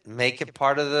license it, make it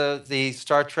part of the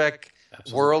Star Trek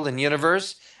world and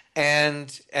universe, and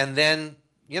then,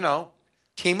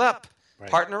 team up,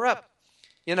 partner up.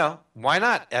 Why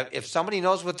not? If somebody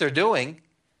knows what they're doing,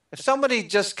 if somebody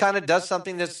just kind of does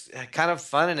something that's kind of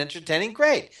fun and entertaining,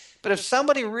 great. But if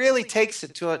somebody really takes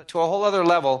it to a whole other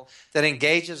level that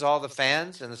engages all the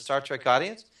fans and the Star Trek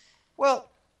audience,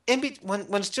 well,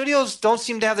 when studios don't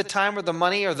seem to have the time or the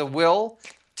money or the will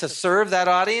to serve that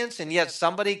audience, and yet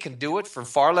somebody can do it for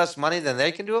far less money than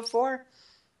they can do it for,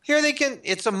 here they can.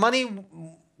 It's a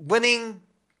money-winning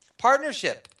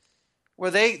partnership where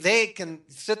they can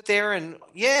sit there and,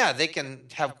 they can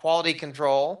have quality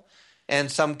control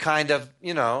and some kind of,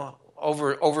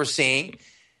 overseeing,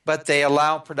 but they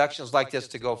allow productions like this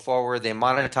to go forward. They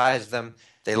monetize them,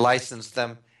 they license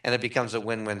them, and it becomes a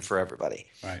win-win for everybody.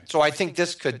 Right. So I think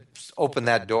this could open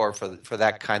that door for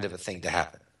that kind of a thing to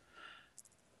happen.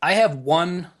 I have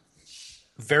one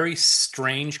very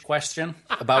strange question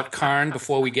about Karn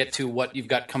before we get to what you've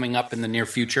got coming up in the near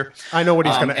future. I know what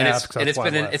he's going to ask.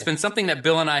 It's been something that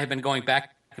Bill and I have been going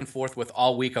back and forth with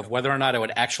all week of whether or not I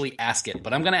would actually ask it,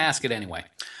 but I'm going to ask it anyway.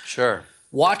 Sure.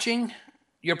 Watching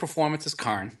your performance as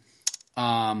Karn,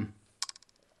 I'd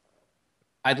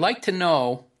like to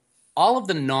know, all of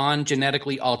the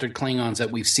non-genetically altered Klingons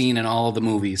that we've seen in all of the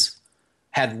movies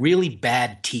had really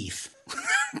bad teeth.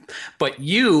 But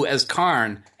you, as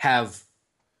Karn, have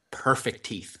perfect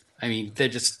teeth. I mean, they're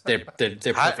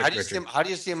perfect. How do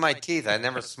you see my teeth? I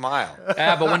never smile.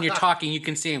 But when you're talking, you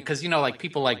can see them, because like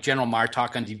people like General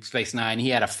Martok on Deep Space Nine, he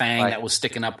had a fang that was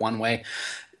sticking up one way.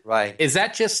 Right. Is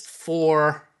that just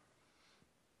for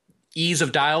ease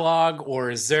of dialogue, or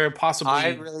is there possibly? I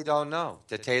really don't know,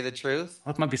 to tell you the truth.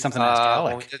 Well, it might be something that's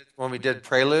Alec. When we did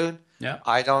Prelude,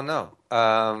 I don't know.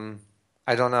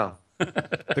 I don't know.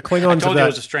 The Klingons I told you it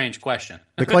was a strange question.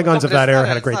 The Klingons of that era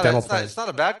had a great dental plan. It's not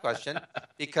a bad question,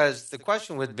 because the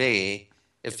question would be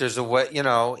if there's a way,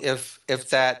 if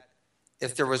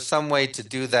there was some way to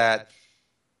do that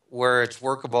where it's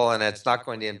workable and it's not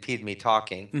going to impede me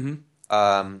talking.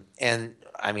 Mm-hmm. And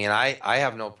I mean, I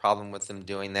have no problem with them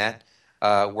doing that,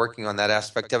 working on that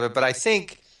aspect of it. But I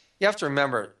think you have to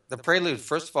remember, the Prelude,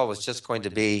 first of all, was just going to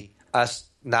be us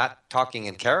not talking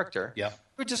in character. Yeah.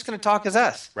 We're just going to talk as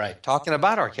us, talking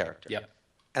about our character. Yep.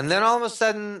 And then all of a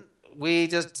sudden, we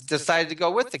just decided to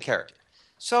go with the character.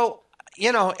 So,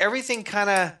 everything kind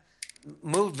of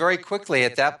moved very quickly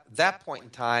at that point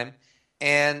in time.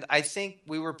 And I think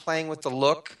we were playing with the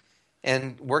look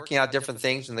and working out different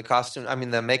things in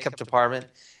the makeup department,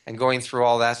 and going through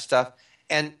all that stuff.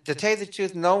 And to tell you the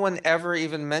truth, no one ever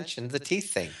even mentioned the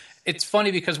teeth thing. It's funny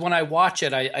because when I watch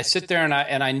it, I sit there and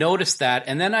I notice that,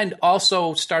 and then I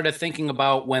also started thinking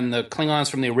about when the Klingons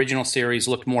from the original series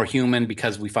looked more human,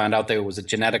 because we found out there was a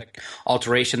genetic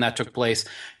alteration that took place.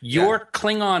 Your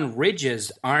Klingon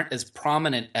ridges aren't as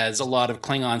prominent as a lot of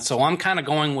Klingons, so I'm kind of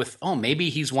going with,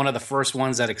 maybe he's one of the first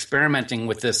ones that experimenting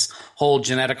with this whole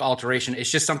genetic alteration.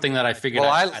 It's just something that I figured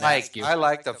I'd ask you. I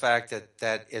like the fact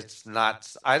that it's not.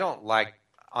 I don't like,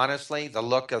 honestly, the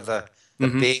look of the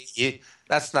big.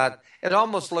 That's not. It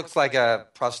almost looks like a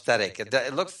prosthetic.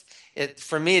 It looks.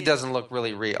 For me, it doesn't look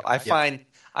really real. I find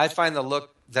the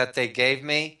look that they gave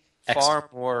me far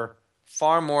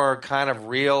more kind of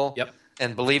real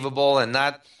and believable, and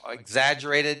not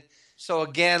exaggerated. So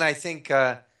again, I think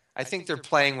they're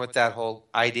playing with that whole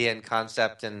idea and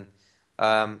concept, and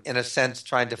in a sense,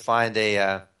 trying to find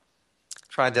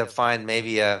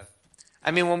maybe a.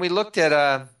 I mean, when we looked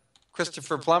at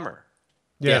Christopher Plummer.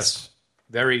 Yes.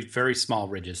 Very, very small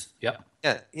ridges. Yep.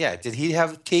 Yeah. Did he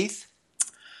have teeth?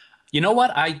 You know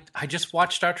what? I just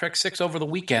watched Star Trek 6 over the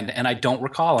weekend, and I don't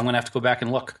recall. I'm going to have to go back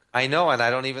and look. I know, and I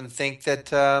don't even think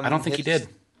that. I don't think he did.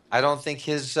 I don't think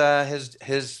his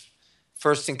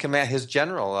first in command, his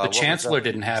general, the Chancellor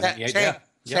didn't have it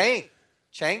yet.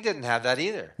 Chang didn't have that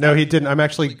either. No, he didn't. I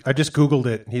just Googled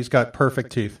it. He's got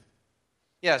perfect teeth.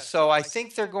 Yeah, so I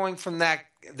think they're going from that.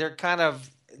 They're kind of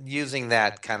using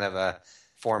that kind of a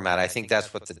format. I think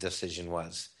that's what the decision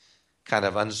was, kind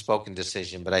of unspoken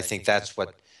decision. But I think that's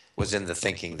what was in the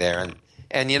thinking there.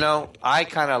 And you know, I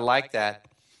kind of like that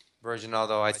version.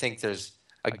 Although I think there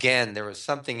was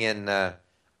something in.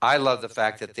 I love the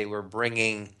fact that they were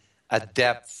bringing a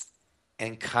depth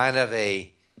and kind of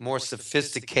a more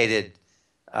sophisticated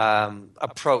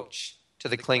approach to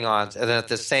the Klingons, and then at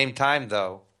the same time,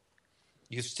 though,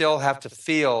 you still have to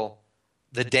feel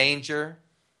the danger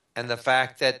and the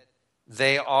fact that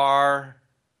there's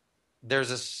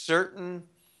a certain,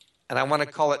 and I want to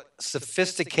call it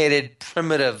sophisticated,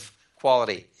 primitive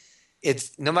quality.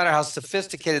 It's no matter how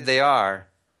sophisticated they are,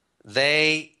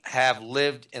 they have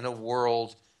lived in a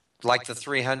world like the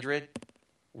 300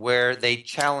 where they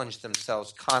challenge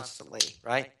themselves constantly,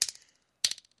 right?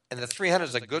 And the 300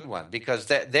 is a good one because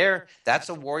that's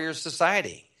a warrior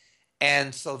society.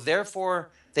 And so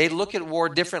therefore they look at war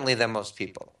differently than most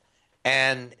people.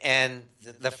 And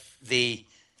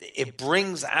it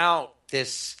brings out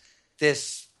this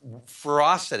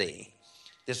ferocity,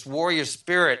 this warrior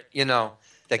spirit, you know,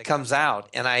 that comes out.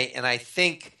 And I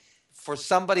think for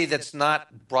somebody that's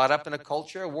not brought up in a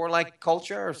warlike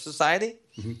culture or society,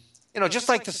 mm-hmm. You know, just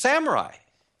like the samurai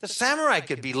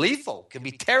could be lethal, could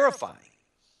be terrifying.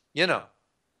 You know,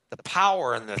 the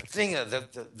power and the thing,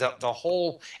 the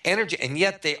whole energy, and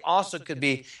yet they also could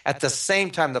be at the same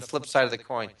time. The flip side of the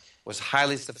coin was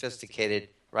highly sophisticated,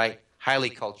 right? Highly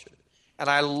cultured, and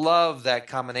I love that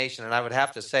combination. And I would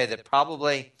have to say that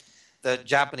probably the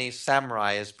Japanese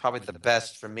samurai is probably the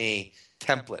best for me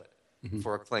template mm-hmm.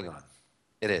 for a Klingon.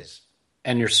 It is.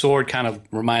 And your sword kind of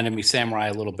reminded me samurai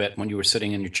a little bit when you were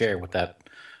sitting in your chair with that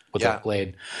blade.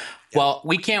 Yeah. Well,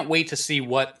 we can't wait to see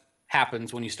what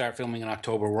happens when you start filming in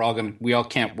October. We all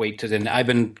can't wait to. And I've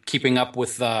been keeping up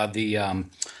with the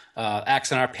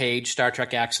Axanar page,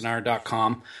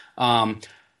 StarTrekAxanar.com.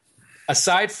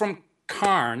 Aside from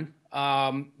Karn,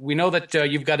 we know that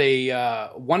you've got a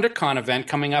WonderCon event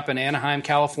coming up in Anaheim,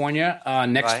 California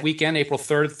next weekend, April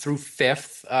 3rd through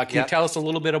 5th. Can you tell us a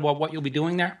little bit about what you'll be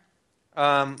doing there?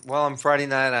 Well, on Friday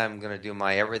night, I'm going to do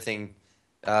my everything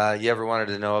you ever wanted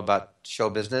to know about show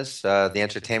business, the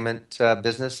entertainment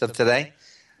business of today.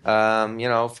 You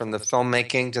know, from the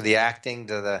filmmaking to the acting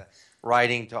to the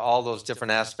writing to all those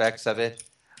different aspects of it.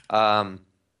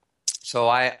 So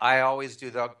I always do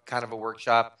the kind of a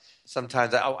workshop.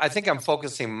 Sometimes I think I'm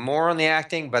focusing more on the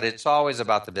acting, but it's always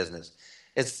about the business.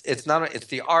 It's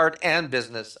the art and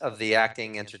business of the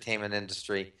acting entertainment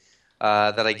industry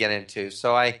that I get into.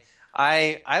 So I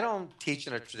don't teach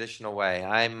in a traditional way.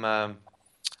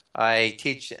 I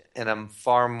teach in a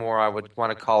far more, I would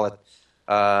want to call it,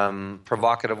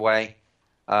 provocative way.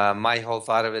 My whole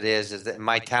thought of it is that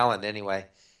my talent anyway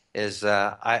is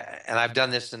I've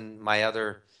done this in my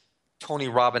other Tony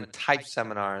Robbins type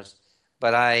seminars,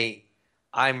 but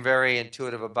I'm very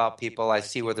intuitive about people. I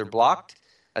see where they're blocked.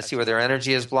 I see where their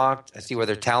energy is blocked. I see where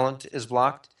their talent is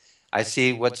blocked. I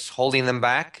see what's holding them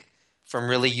back from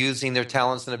really using their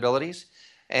talents and abilities.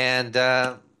 And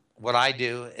what I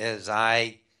do is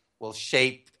I will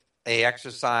shape a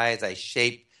exercise. I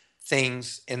shape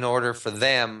things in order for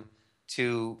them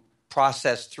to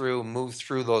process through, move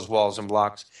through those walls and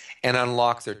blocks and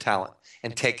unlock their talent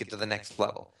and take it to the next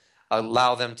level.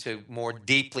 Allow them to more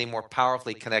deeply, more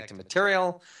powerfully connect to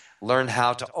material, learn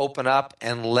how to open up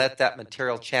and let that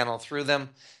material channel through them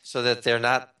so that they're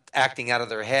not acting out of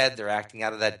their head, they're acting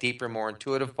out of that deeper, more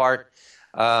intuitive part.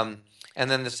 And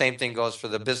then the same thing goes for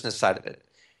the business side of it,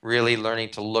 really learning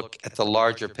to look at the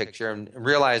larger picture and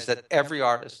realize that every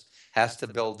artist has to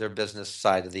build their business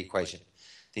side of the equation.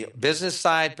 The business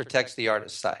side protects the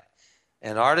artist side.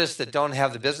 And artists that don't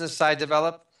have the business side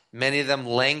developed, many of them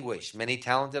languish. Many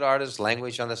talented artists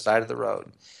languish on the side of the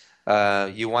road.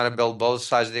 You want to build both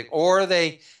sides of the, or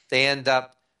they end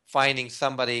up finding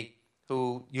somebody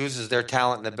who uses their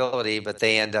talent and ability, but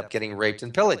they end up getting raped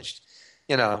and pillaged.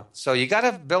 You know, so you got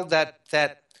to build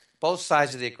that both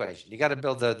sides of the equation. You got to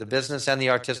build the business and the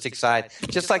artistic side.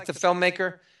 Just like the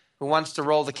filmmaker who wants to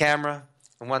roll the camera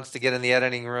and wants to get in the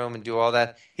editing room and do all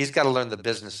that, he's got to learn the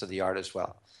business of the art as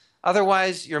well.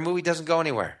 Otherwise, your movie doesn't go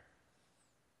anywhere.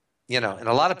 And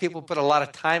a lot of people put a lot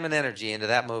of time and energy into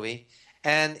that movie,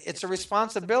 and it's a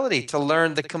responsibility to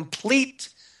learn the complete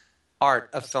art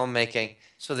of filmmaking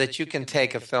so that you can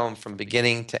take a film from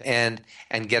beginning to end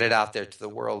and get it out there to the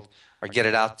world or get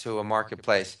it out to a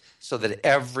marketplace so that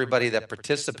everybody that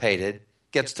participated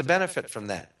gets to benefit from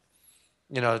that.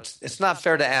 It's not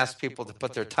fair to ask people to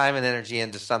put their time and energy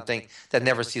into something that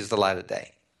never sees the light of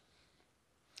day.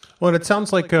 Well, it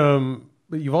sounds like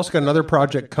you've also got another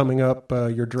project coming up.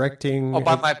 You're directing. My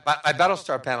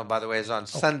Battlestar panel, by the way, is on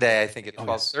Sunday, I think at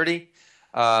 12:30.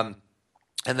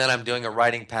 And then I'm doing a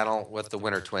writing panel with the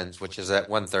Winter Twins, which is at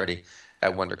 1:30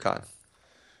 at WonderCon.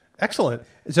 Excellent.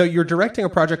 So you're directing a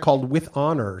project called With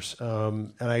Honors,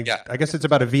 and I guess it's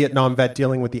about a Vietnam vet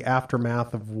dealing with the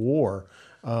aftermath of war.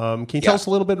 Can you tell us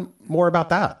a little bit more about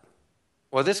that?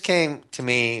 Well, this came to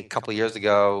me a couple of years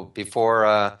ago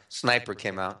before Sniper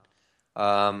came out.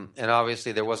 And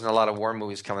obviously there wasn't a lot of war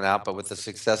movies coming out, but with the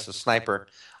success of Sniper,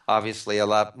 obviously a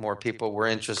lot more people were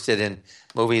interested in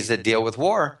movies that deal with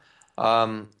war.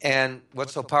 And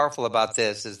what's so powerful about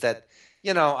this is that,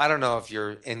 I don't know if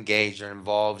you're engaged or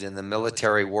involved in the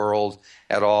military world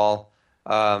at all.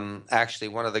 Actually,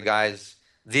 one of the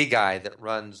guy that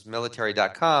runs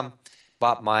military.com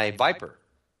bought my Viper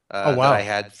that I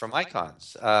had from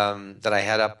Icons that I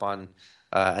had up on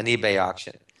an eBay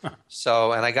auction.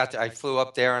 So, and I flew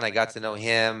up there and I got to know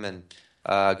him and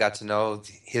got to know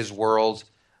his world.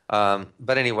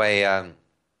 But anyway,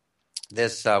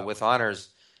 this With Honors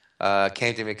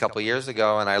came to me a couple of years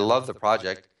ago, and I love the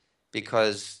project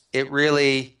because it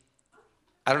really,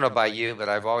 I don't know about you, but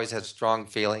I've always had strong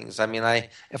feelings. I mean,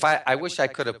 I wish I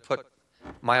could have put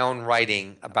my own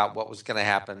writing about what was going to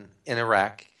happen in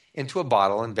Iraq into a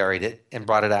bottle and buried it and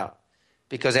brought it out,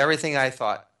 because everything I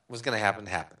thought was going to happen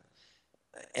happened.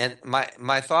 And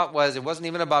my thought was, it wasn't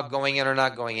even about going in or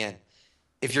not going in.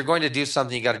 If you're going to do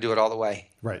something, you got to do it all the way.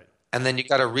 Right. And then you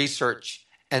got to research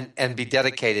and be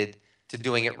dedicated to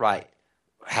doing it right.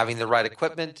 Having the right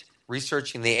equipment,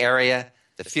 researching the area,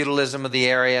 the feudalism of the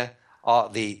area,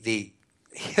 the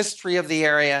history of the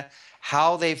area,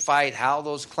 how they fight, how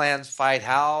those clans fight,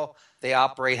 how they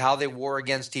operate, how they war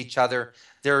against each other,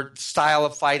 their style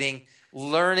of fighting,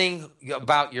 learning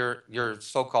about your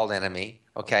so-called enemy,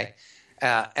 okay?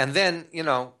 And then,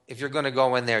 if you're going to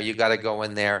go in there, you got to go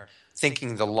in there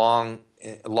thinking the long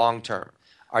term.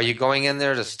 Are you going in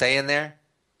there to stay in there?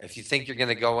 If you think you're going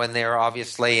to go in there,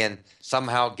 obviously, and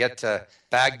somehow get to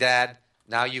Baghdad,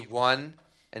 now you've won,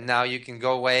 and now you can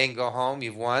go away and go home,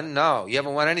 you've won? No, you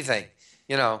haven't won anything.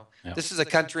 This is a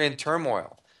country in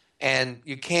turmoil, and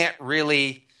you can't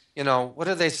really, what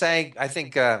do they say? I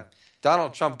think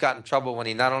Donald Trump got in trouble when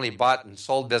he not only bought and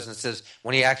sold businesses,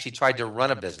 when he actually tried to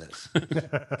run a business,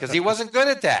 because he wasn't good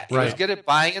at that. He was good at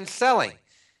buying and selling.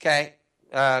 Okay,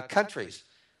 countries.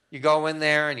 You go in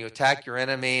there and you attack your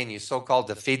enemy and you so-called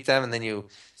defeat them, and then you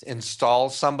install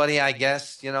somebody, I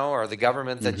guess, or the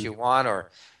government that you want,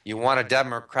 or you want a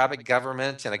democratic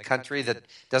government in a country that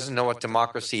doesn't know what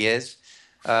democracy is,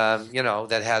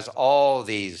 that has all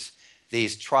these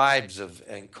tribes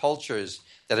and cultures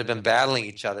that have been battling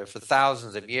each other for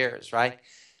thousands of years, right?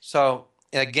 So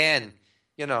again,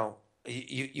 we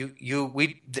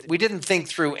didn't think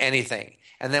through anything,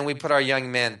 and then we put our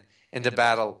young men into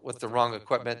battle with the wrong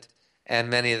equipment, and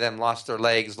many of them lost their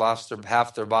legs, lost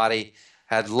half their body,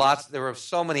 had lots. There were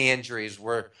so many injuries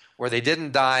where they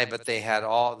didn't die, but they had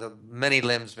many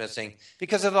limbs missing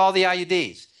because of all the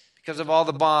IUDs, because of all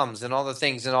the bombs and all the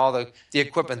things and all the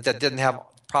equipment that didn't have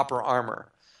proper armor.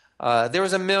 There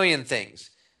was a million things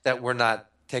that were not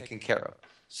taken care of.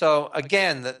 So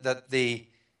again, the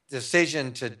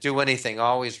decision to do anything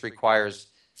always requires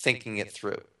thinking it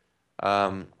through.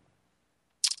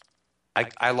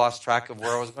 I lost track of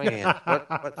where I was going.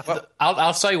 What?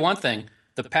 I'll tell you one thing: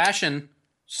 the passion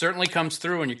certainly comes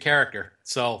through in your character.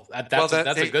 So that's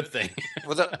a good thing.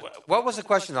 What was the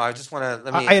question, though? I just want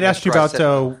to I had asked you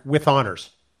about With Honors.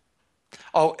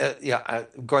 Oh,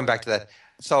 going back to that.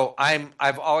 So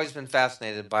I've always been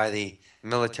fascinated by the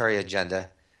military agenda,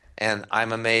 and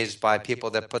I'm amazed by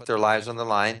people that put their lives on the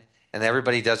line, and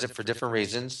everybody does it for different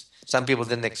reasons. Some people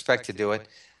didn't expect to do it,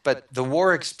 but the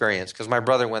war experience, because my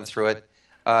brother went through it,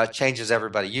 changes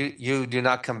everybody. You do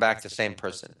not come back the same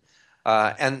person.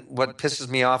 And what pisses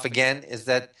me off again is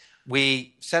that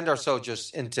we send our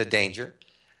soldiers into danger,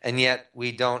 and yet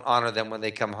we don't honor them when they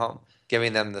come home,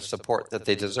 giving them the support that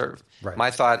they deserve. Right.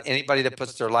 My thought, anybody that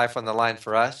puts their life on the line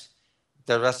for us,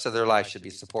 the rest of their life should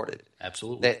be supported.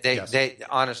 Absolutely. They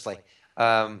honestly.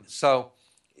 So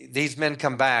these men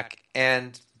come back,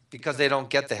 and because they don't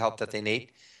get the help that they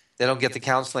need, they don't get the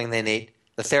counseling they need,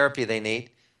 the therapy they need.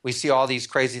 We see all these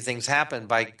crazy things happen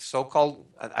by so-called,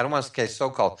 I don't want to say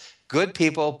so-called, good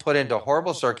people put into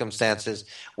horrible circumstances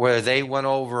where they went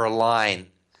over a line,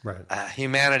 Right. a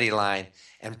humanity line,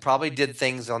 and probably did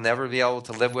things they'll never be able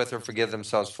to live with or forgive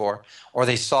themselves for, or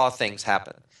they saw things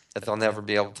happen that they'll never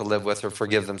be able to live with or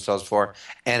forgive themselves for,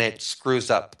 and it screws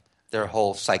up their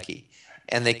whole psyche.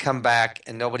 And they come back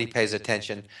and nobody pays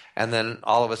attention, and then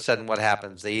all of a sudden what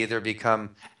happens? They either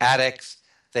become addicts,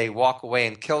 they walk away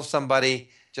and kill somebody,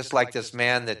 just like this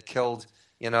man that killed,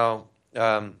 the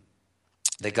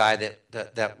guy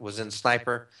that was in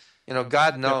Sniper.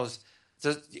 God knows.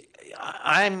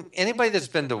 Anybody that's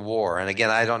been to war, and again,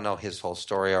 I don't know his whole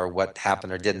story or what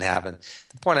happened or didn't happen.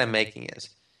 The point I'm making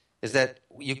is that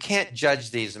you can't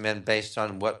judge these men based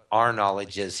on what our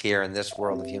knowledge is here in this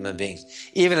world of human beings.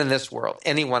 Even in this world,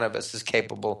 any one of us is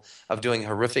capable of doing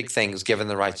horrific things given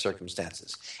the right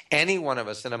circumstances. Any one of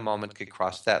us in a moment could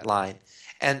cross that line.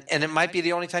 And it might be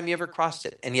the only time you ever crossed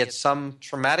it. And yet some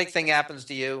traumatic thing happens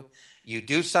to you. You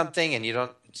do something and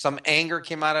some anger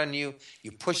came out on you.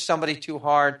 You push somebody too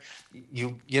hard.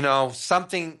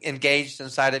 Something engaged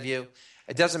inside of you.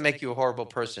 It doesn't make you a horrible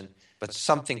person, but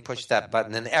something pushed that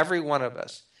button. And every one of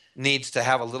us needs to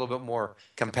have a little bit more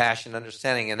compassion,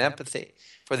 understanding, and empathy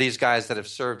for these guys that have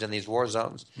served in these war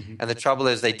zones. Mm-hmm. And the trouble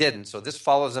is they didn't. So this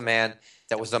follows a man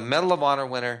that was a Medal of Honor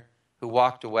winner who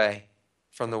walked away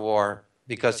from the war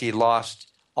because he lost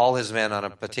all his men on a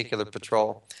particular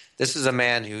patrol. This is a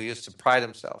man who used to pride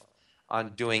himself on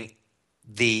doing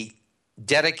the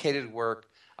dedicated work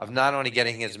of not only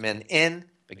getting his men in,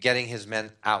 but getting his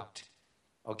men out.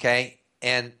 Okay?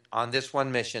 And on this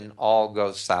one mission, all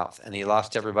goes south. And he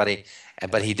lost everybody,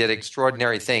 but he did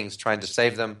extraordinary things trying to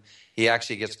save them. He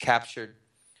actually gets captured,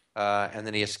 and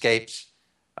then he escapes.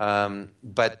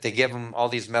 But they give him all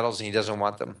these medals, and he doesn't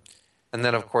want them. And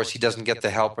then, of course, he doesn't get the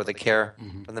help or the care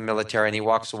from the military, and he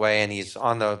walks away, and he's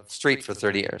on the street for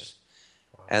 30 years.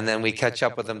 And then we catch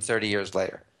up with him 30 years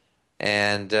later.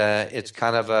 And it's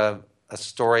kind of a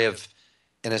story of,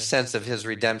 in a sense, of his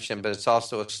redemption, but it's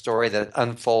also a story that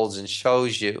unfolds and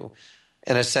shows you,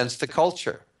 in a sense, the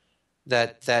culture,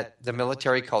 that the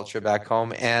military culture back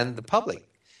home and the public,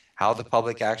 how the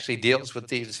public actually deals with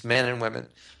these men and women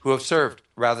who have served,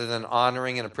 rather than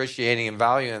honoring and appreciating and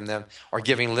valuing them or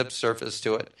giving lip service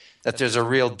to it, that there's a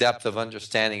real depth of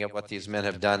understanding of what these men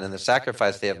have done and the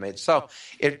sacrifice they have made. So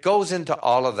it goes into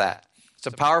all of that. It's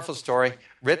a powerful story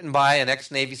written by an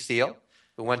ex-Navy SEAL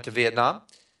who went to Vietnam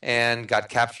and got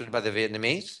captured by the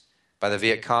Vietnamese, by the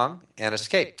Viet Cong, and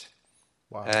escaped.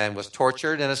 Wow. And was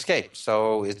tortured and escaped.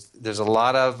 So there's a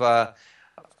lot of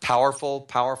powerful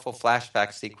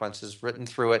flashback sequences written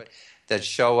through it that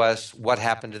show us what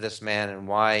happened to this man and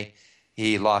why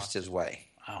he lost his way.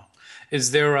 Wow.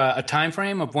 Is there a time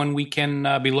frame of when we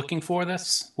can be looking for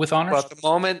this with honors? Well, at the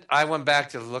moment, I went back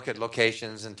to look at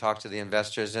locations and talk to the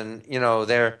investors, and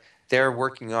they're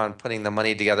working on putting the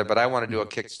money together, but I want to do a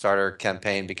Kickstarter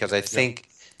campaign because I think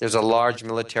there's a large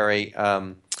military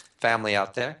family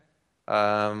out there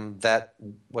that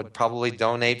would probably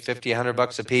donate $50,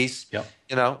 $100 a piece,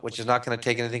 which is not going to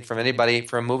take anything from anybody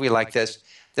for a movie like this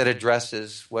that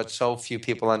addresses what so few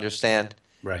people understand.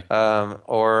 Right.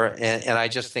 And I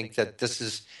just think that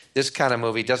this kind of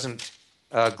movie doesn't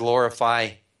glorify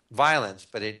violence,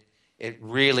 but it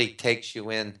really takes you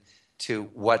in to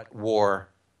what war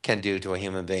can do to a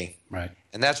human being. Right.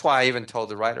 And that's why I even told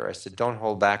the writer, I said, don't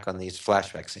hold back on these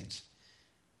flashback scenes.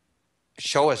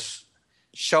 Show us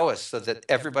so that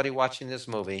everybody watching this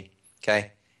movie,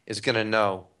 is going to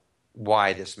know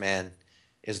why this man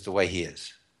is the way he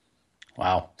is.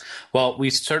 Wow. Well, we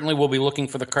certainly will be looking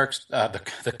for the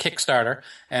Kickstarter,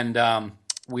 and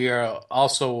we are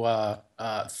also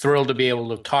thrilled to be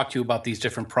able to talk to you about these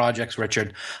different projects,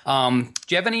 Richard. Do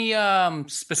you have any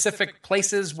specific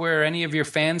places where any of your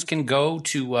fans can go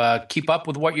to keep up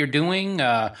with what you're doing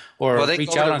or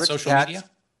reach out on social media?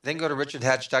 Then go to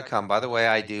richardhatch.com. By the way,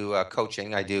 I do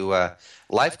coaching. I do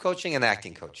life coaching and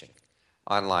acting coaching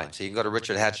online. So you can go to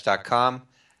richardhatch.com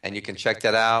and you can check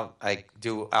that out. I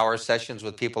do hour sessions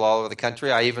with people all over the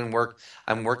country.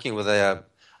 I'm working with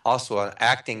also an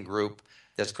acting group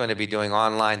that's going to be doing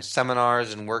online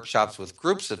seminars and workshops with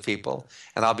groups of people,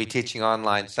 and I'll be teaching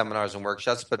online seminars and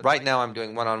workshops. But right now I'm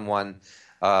doing one-on-one,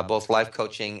 both life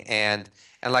coaching and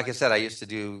like I said, I used to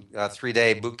do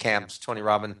 3-day boot camps, Tony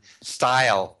Robbins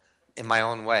style, in my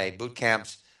own way. Boot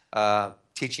camps,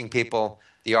 teaching people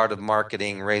the art of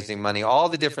marketing, raising money, all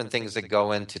the different things that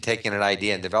go into taking an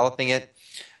idea and developing it,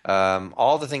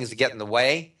 all the things that get in the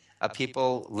way of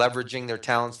people leveraging their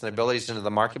talents and abilities into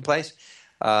the marketplace.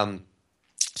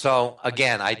 So So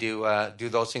again, I do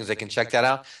those things. They can check that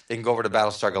out. They can go over to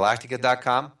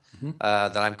BattlestarGalactica.com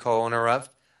that I'm co-owner of,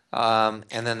 and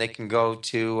then they can go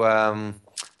to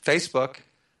Facebook,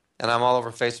 and I'm all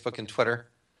over Facebook and Twitter.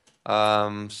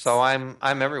 So I'm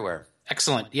everywhere.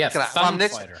 Excellent. Yes, I'm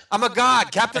a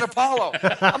god, Captain Apollo.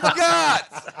 I'm a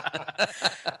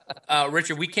god.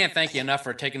 Richard, we can't thank you enough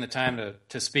for taking the time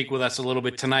to speak with us a little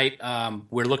bit tonight.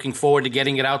 We're looking forward to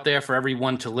getting it out there for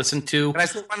everyone to listen to. Can I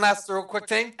say one last real quick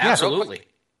thing? Absolutely. Quick.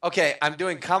 Okay, I'm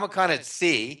doing Comic-Con at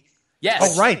Sea. Yes.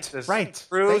 Oh, right. Cruise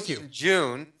Thank you. in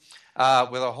June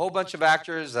with a whole bunch of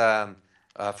actors from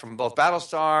both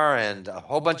Battlestar and a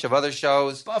whole bunch of other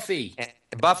shows. Buffy. And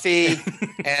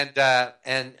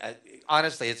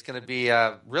honestly, it's going to be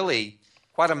really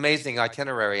quite amazing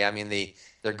itinerary. I mean,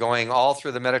 they're going all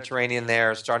through the Mediterranean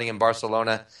there, starting in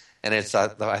Barcelona, and it's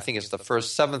I think it's the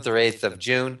 7th or 8th of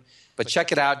June. But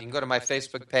check it out. You can go to my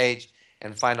Facebook page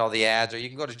and find all the ads, or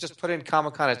you can just put in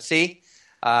Comic-Con at Sea,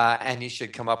 and you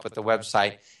should come up with the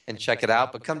website and check it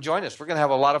out. But come join us. We're going to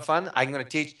have a lot of fun. I'm going to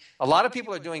teach. A lot of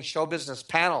people are doing show business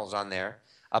panels on there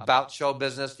about show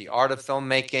business, the art of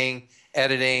filmmaking,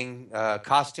 editing,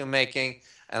 costume making,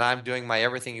 and I'm doing my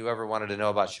Everything You Ever Wanted to Know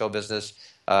About Show Business,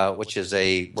 which is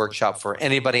a workshop for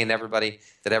anybody and everybody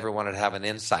that ever wanted to have an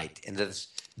insight into this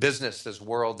business, this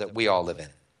world that we all live in.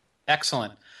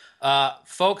 Excellent.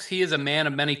 Folks, he is a man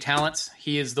of many talents.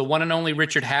 He is the one and only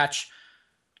Richard Hatch.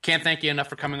 Can't thank you enough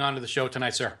for coming on to the show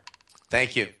tonight, sir.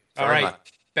 Thank you. All right.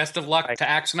 Best of luck to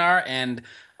Axanar and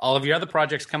all of your other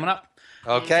projects coming up.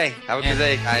 Okay. Have a good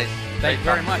day, guys. Thank you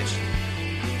very much.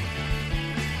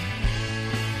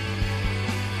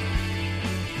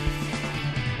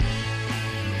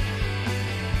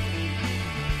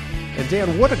 And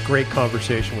Dan, what a great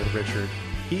conversation with Richard.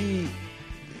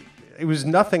 It was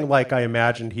nothing like I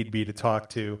imagined he'd be to talk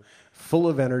to, full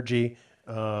of energy.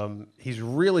 He's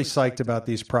really psyched about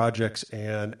these projects,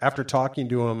 and after talking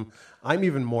to him, I'm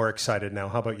even more excited now.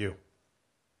 How about you?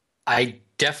 I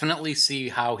definitely see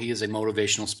how he is a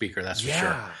motivational speaker, that's for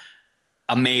sure.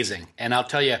 Amazing. And I'll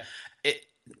tell you,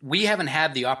 we haven't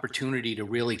had the opportunity to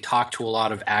really talk to a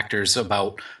lot of actors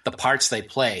about the parts they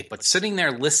play, but sitting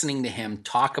there listening to him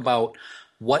talk about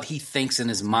what he thinks in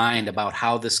his mind about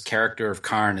how this character of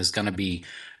Karn is going to be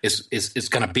is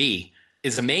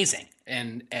amazing.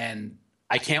 And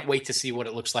I can't wait to see what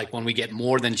it looks like when we get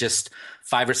more than just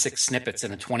 5 or 6 snippets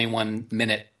in a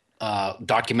 21-minute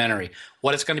documentary.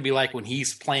 What it's going to be like when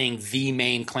he's playing the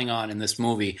main Klingon in this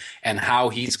movie and how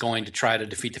he's going to try to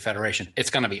defeat the Federation. It's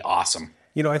going to be awesome.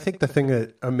 You know, I think the thing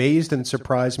that amazed and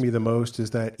surprised me the most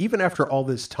is that even after all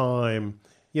this time,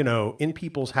 you know, in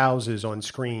people's houses, on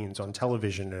screens, on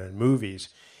television, and in movies,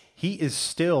 he is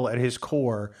still at his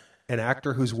core an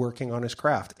actor who's working on his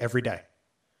craft every day.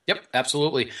 Yep,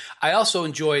 absolutely. I also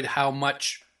enjoyed how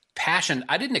much passion.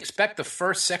 I didn't expect the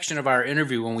first section of our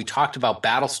interview when we talked about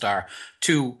Battlestar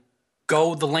to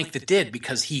go the length it did,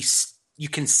 because you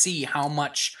can see how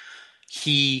much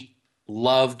he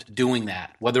loved doing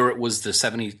that, whether it was the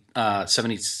 78, I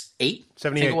think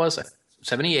it was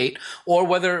 78, or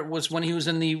whether it was when he was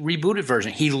in the rebooted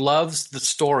version. He loves the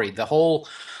story, the whole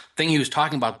thing he was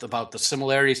talking about the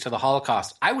similarities to the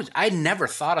Holocaust. I never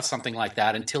thought of something like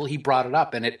that until he brought it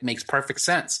up, and it makes perfect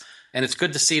sense. And it's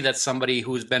good to see that somebody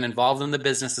who's been involved in the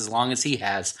business as long as he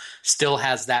has still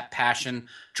has that passion,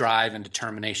 drive, and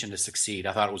determination to succeed.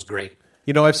 I thought it was great.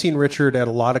 You know, I've seen Richard at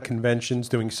a lot of conventions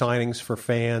doing signings for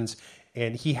fans,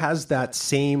 and he has that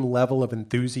same level of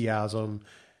enthusiasm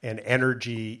and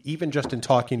energy, even just in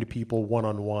talking to people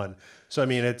one-on-one. So, I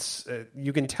mean, it's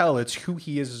you can tell it's who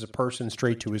he is as a person,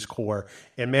 straight to his core.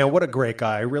 And, man, what a great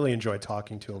guy. I really enjoyed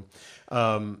talking to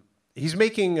him. He's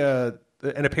making an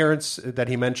appearance that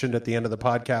he mentioned at the end of the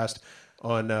podcast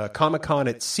on Comic-Con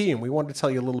at Sea, and we wanted to tell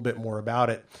you a little bit more about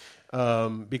it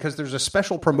because there's a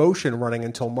special promotion running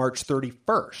until March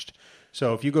 31st.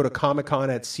 So if you go to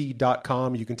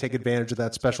comiconatSea.com, you can take advantage of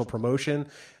that special promotion.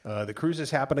 The cruise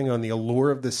is happening on the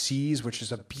Allure of the Seas, which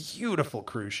is a beautiful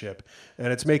cruise ship,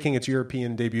 and it's making its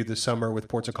European debut this summer with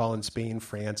ports of call in Spain,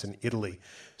 France, and Italy.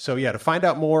 So yeah, to find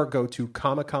out more, go to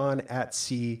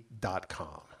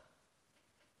comiconatSea.com.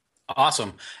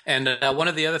 Awesome. And one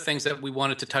of the other things that we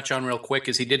wanted to touch on real quick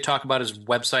is he did talk about his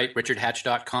website,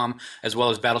 richardhatch.com, as well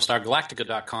as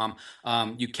battlestargalactica.com.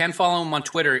 You can follow him on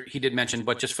Twitter, he did mention,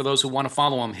 but just for those who want to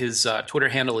follow him, his Twitter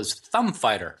handle is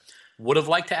Thumbfighter. Would have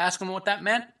liked to ask him what that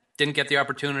meant. Didn't get the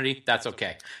opportunity. That's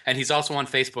okay. And he's also on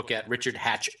Facebook at Richard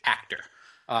Hatch Actor.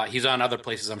 He's on other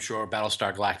places, I'm sure,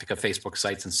 Battlestar Galactica Facebook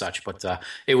sites and such. But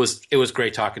it was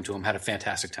great talking to him. Had a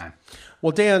fantastic time.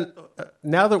 Well, Dan,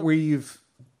 now that we've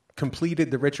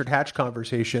completed the Richard Hatch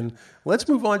conversation, let's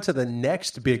move on to the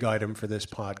next big item for this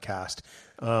podcast.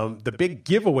 The big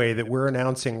giveaway that we're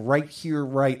announcing right here,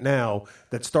 right now,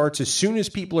 that starts as soon as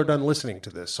people are done listening to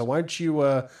this. So why don't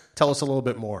you tell us a little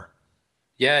bit more?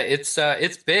 Yeah, it's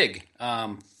big.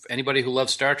 Anybody who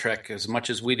loves Star Trek as much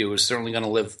as we do is certainly going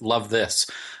to love this.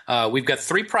 We've got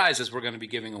 3 prizes we're going to be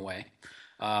giving away.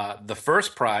 The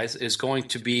first prize is going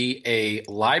to be a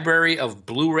library of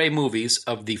Blu-ray movies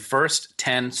of the first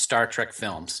 10 Star Trek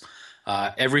films.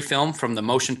 Every film from the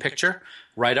motion picture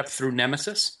right up through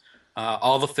Nemesis.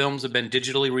 All the films have been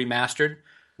digitally remastered.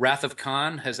 Wrath of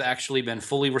Khan has actually been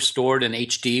fully restored in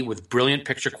HD with brilliant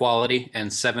picture quality and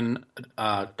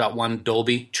 7.1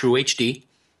 Dolby True HD.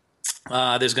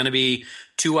 There's going to be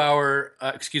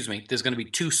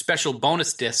 2 special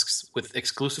bonus discs with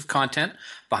exclusive content,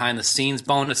 behind the scenes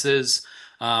bonuses,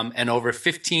 and over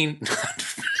 15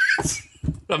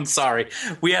 I'm sorry.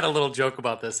 We had a little joke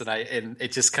about this, and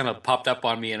it just kind of popped up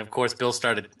on me, and of course Bill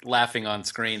started laughing on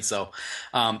screen. So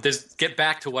get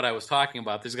back to what I was talking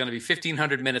about. There's going to be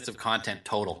 1,500 minutes of content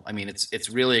total. I mean, it's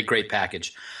really a great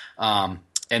package. And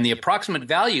the approximate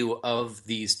value of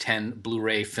these 10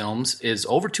 Blu-ray films is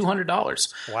over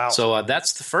 $200. Wow. So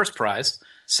that's the first prize.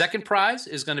 Second prize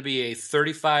is going to be a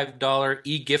 $35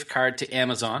 e-gift card to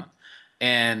Amazon.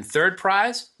 And third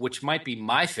prize, which might be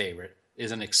my favorite,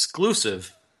 is an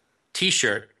exclusive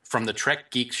T-shirt from the Trek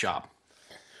Geek Shop.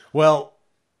 Well,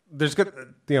 there's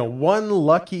one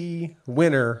lucky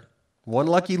winner, one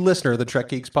lucky listener of the Trek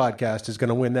Geeks podcast is going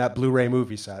to win that Blu-ray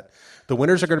movie set. The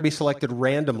winners are going to be selected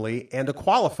randomly, and to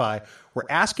qualify, we're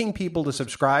asking people to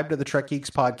subscribe to the Trek Geeks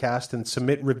podcast and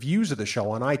submit reviews of the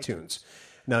show on iTunes.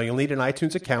 Now, you'll need an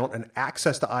iTunes account and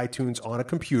access to iTunes on a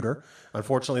computer.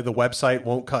 Unfortunately, the website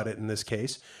won't cut it in this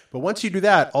case. But once you do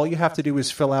that, all you have to do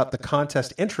is fill out the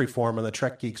contest entry form on the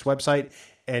Trek Geeks website,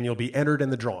 and you'll be entered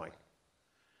in the drawing.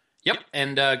 Yep,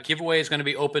 and giveaway is going to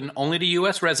be open only to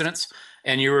U.S. residents,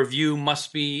 and your review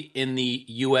must be in the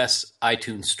U.S.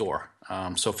 iTunes store.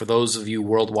 So for those of you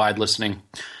worldwide listening,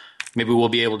 maybe we'll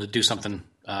be able to do something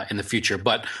in the future.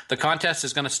 But the contest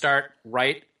is going to start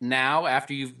right now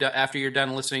after you're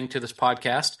done listening to this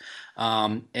podcast.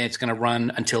 And it's going to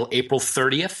run until April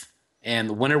 30th. And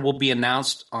the winner will be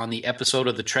announced on the episode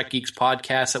of the Trek Geeks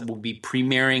podcast that will be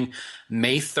premiering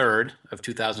May 3rd of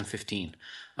 2015.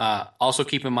 Also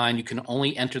keep in mind you can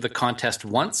only enter the contest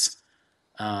once.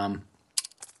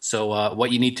 So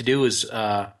what you need to do is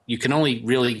you can only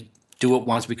really do it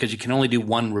once because you can only do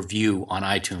one review on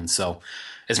iTunes. So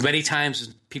as many times as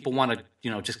people want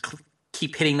to, just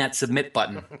keep hitting that submit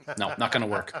button. No, not going to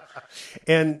work.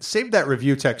 And save that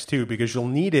review text too, because you'll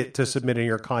need it to submit in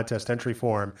your contest entry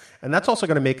form. And that's also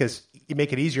going to make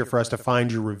it easier for us to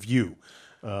find your review.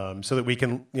 So that we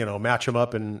can, match them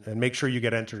up and make sure you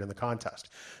get entered in the contest.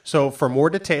 So for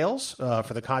more details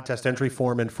for the contest entry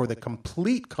form and for the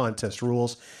complete contest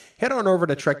rules, head on over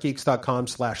to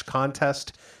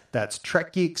trekgeeks.com/contest. That's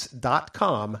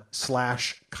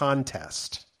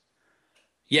trekgeeks.com/contest.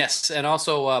 Yes, and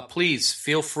also please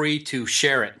feel free to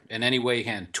share it in any way you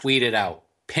can. Tweet it out,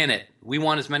 pin it. We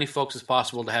want as many folks as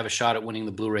possible to have a shot at winning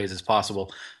the Blu-rays as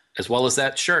possible, as well as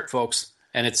that shirt, folks.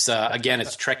 And it's, again,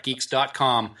 it's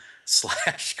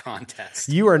trekgeeks.com/contest.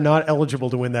 You are not eligible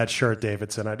to win that shirt,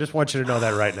 Davidson. I just want you to know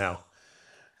that right now.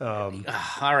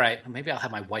 All right. Maybe I'll have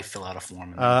my wife fill out a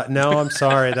form. No, I'm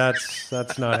sorry.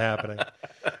 That's not happening.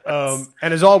 And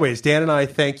as always, Dan and I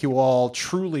thank you all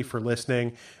truly for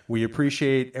listening. We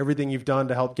appreciate everything you've done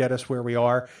to help get us where we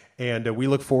are. And we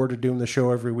look forward to doing the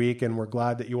show every week. And we're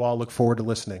glad that you all look forward to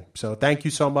listening. So thank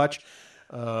you so much.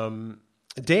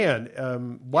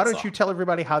 Dan, why don't you tell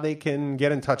everybody how they can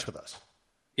get in touch with us?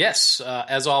 Yes.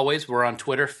 As always, we're on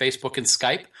Twitter, Facebook, and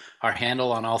Skype. Our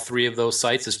handle on all 3 of those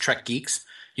sites is Trek Geeks.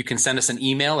 You can send us an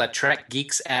email at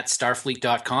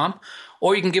trekgeeks@starfleet.com,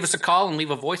 or you can give us a call and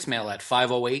leave a voicemail at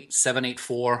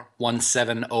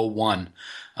 508-784-1701.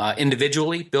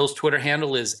 Individually, Bill's Twitter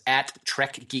handle is at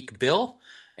TrekGeekBill,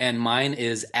 and mine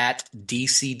is at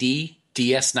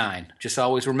DCDDS9. Just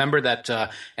always remember that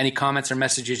any comments or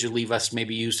messages you leave us may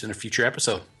be used in a future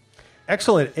episode.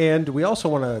 Excellent. And we also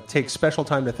want to take special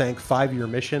time to thank 5 Year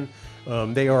Mission.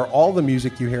 They are all the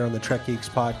music you hear on the Trek Geeks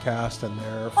podcast, and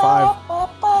they're 5...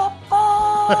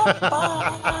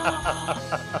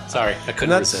 Sorry, I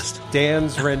couldn't resist.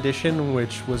 Dan's rendition,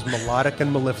 which was melodic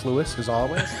and mellifluous, as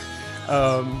always.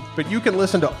 But you can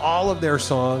listen to all of their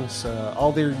songs,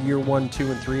 all their year 1,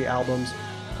 2, and 3 albums,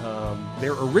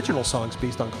 their original songs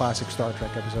based on classic Star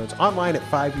Trek episodes, online at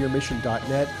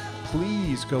 5yearmission.net.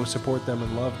 please go support them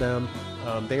and love them.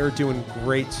 They are doing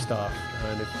great stuff.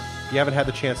 And if you haven't had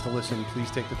the chance to listen, please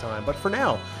take the time. But for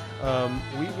now,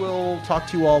 we will talk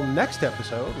to you all next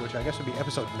episode, which I guess would be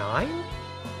episode 9?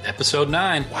 Episode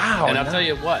 9. Wow. And I'll tell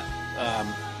you what, I'm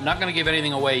not going to give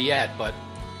anything away yet, but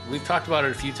we've talked about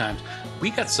it a few times. We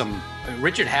got some...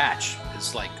 Richard Hatch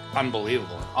is, like,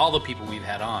 unbelievable. All the people we've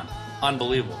had on,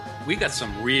 unbelievable. We got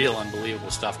some real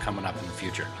unbelievable stuff coming up in the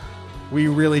future. We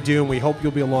really do, and we hope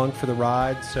you'll be along for the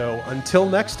ride. So until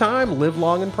next time, live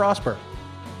long and prosper.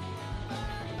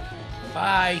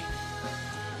 Bye.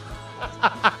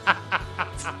 I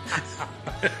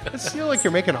feel like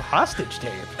you're making a hostage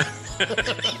tape.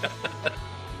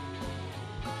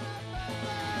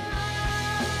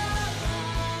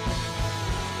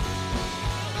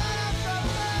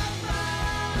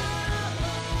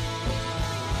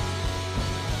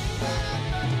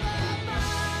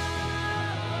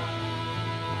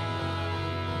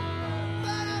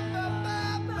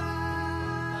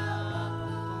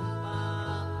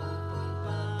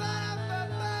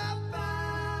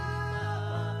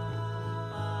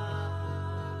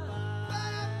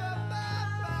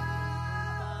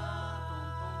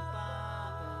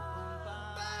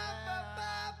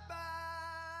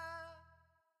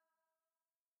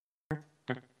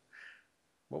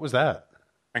 What was that?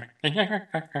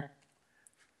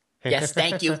 Yes,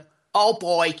 thank you. Oh,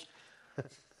 boy.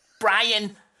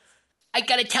 Brian, I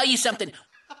got to tell you something.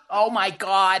 Oh, my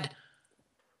God.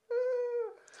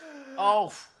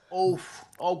 Oh,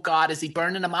 God. Is he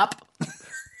burning them up?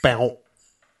 Bow.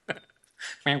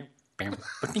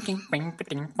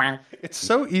 It's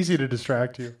so easy to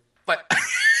distract you. But...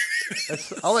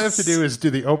 All I have to do is do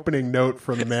the opening note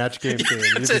from the match game theme.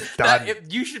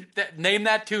 You should name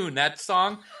that tune, that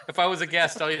song. If I was a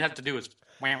guest, all you'd have to do is,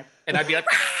 and I'd be like,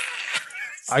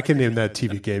 I can name that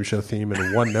TV game show theme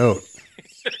in one note.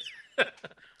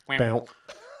 Bow.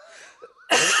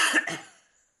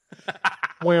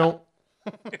 Well.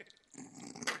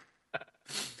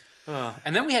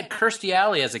 And then we had Kirstie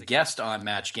Alley as a guest on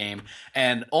Match Game,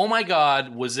 and oh my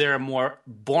God, was there a more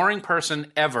boring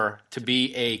person ever to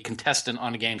be a contestant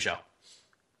on a game show?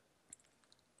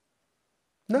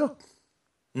 No.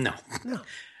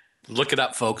 Look it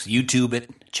up, folks. YouTube it.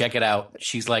 Check it out.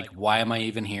 She's like, why am I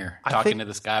even here? Talking to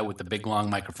this guy with the big, long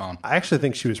microphone. I actually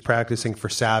think she was practicing for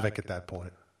Savick at that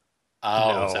point.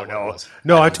 Oh, is that what it was?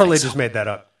 No, I totally just made that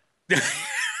up.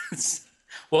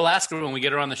 We'll ask her when we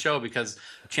get her on the show, because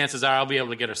chances are I'll be able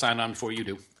to get her signed on before you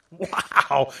do.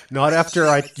 Wow. Not after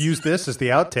I use this as the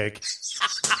outtake.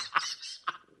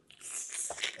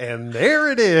 And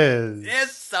there it is.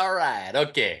 It's all right.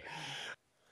 Okay.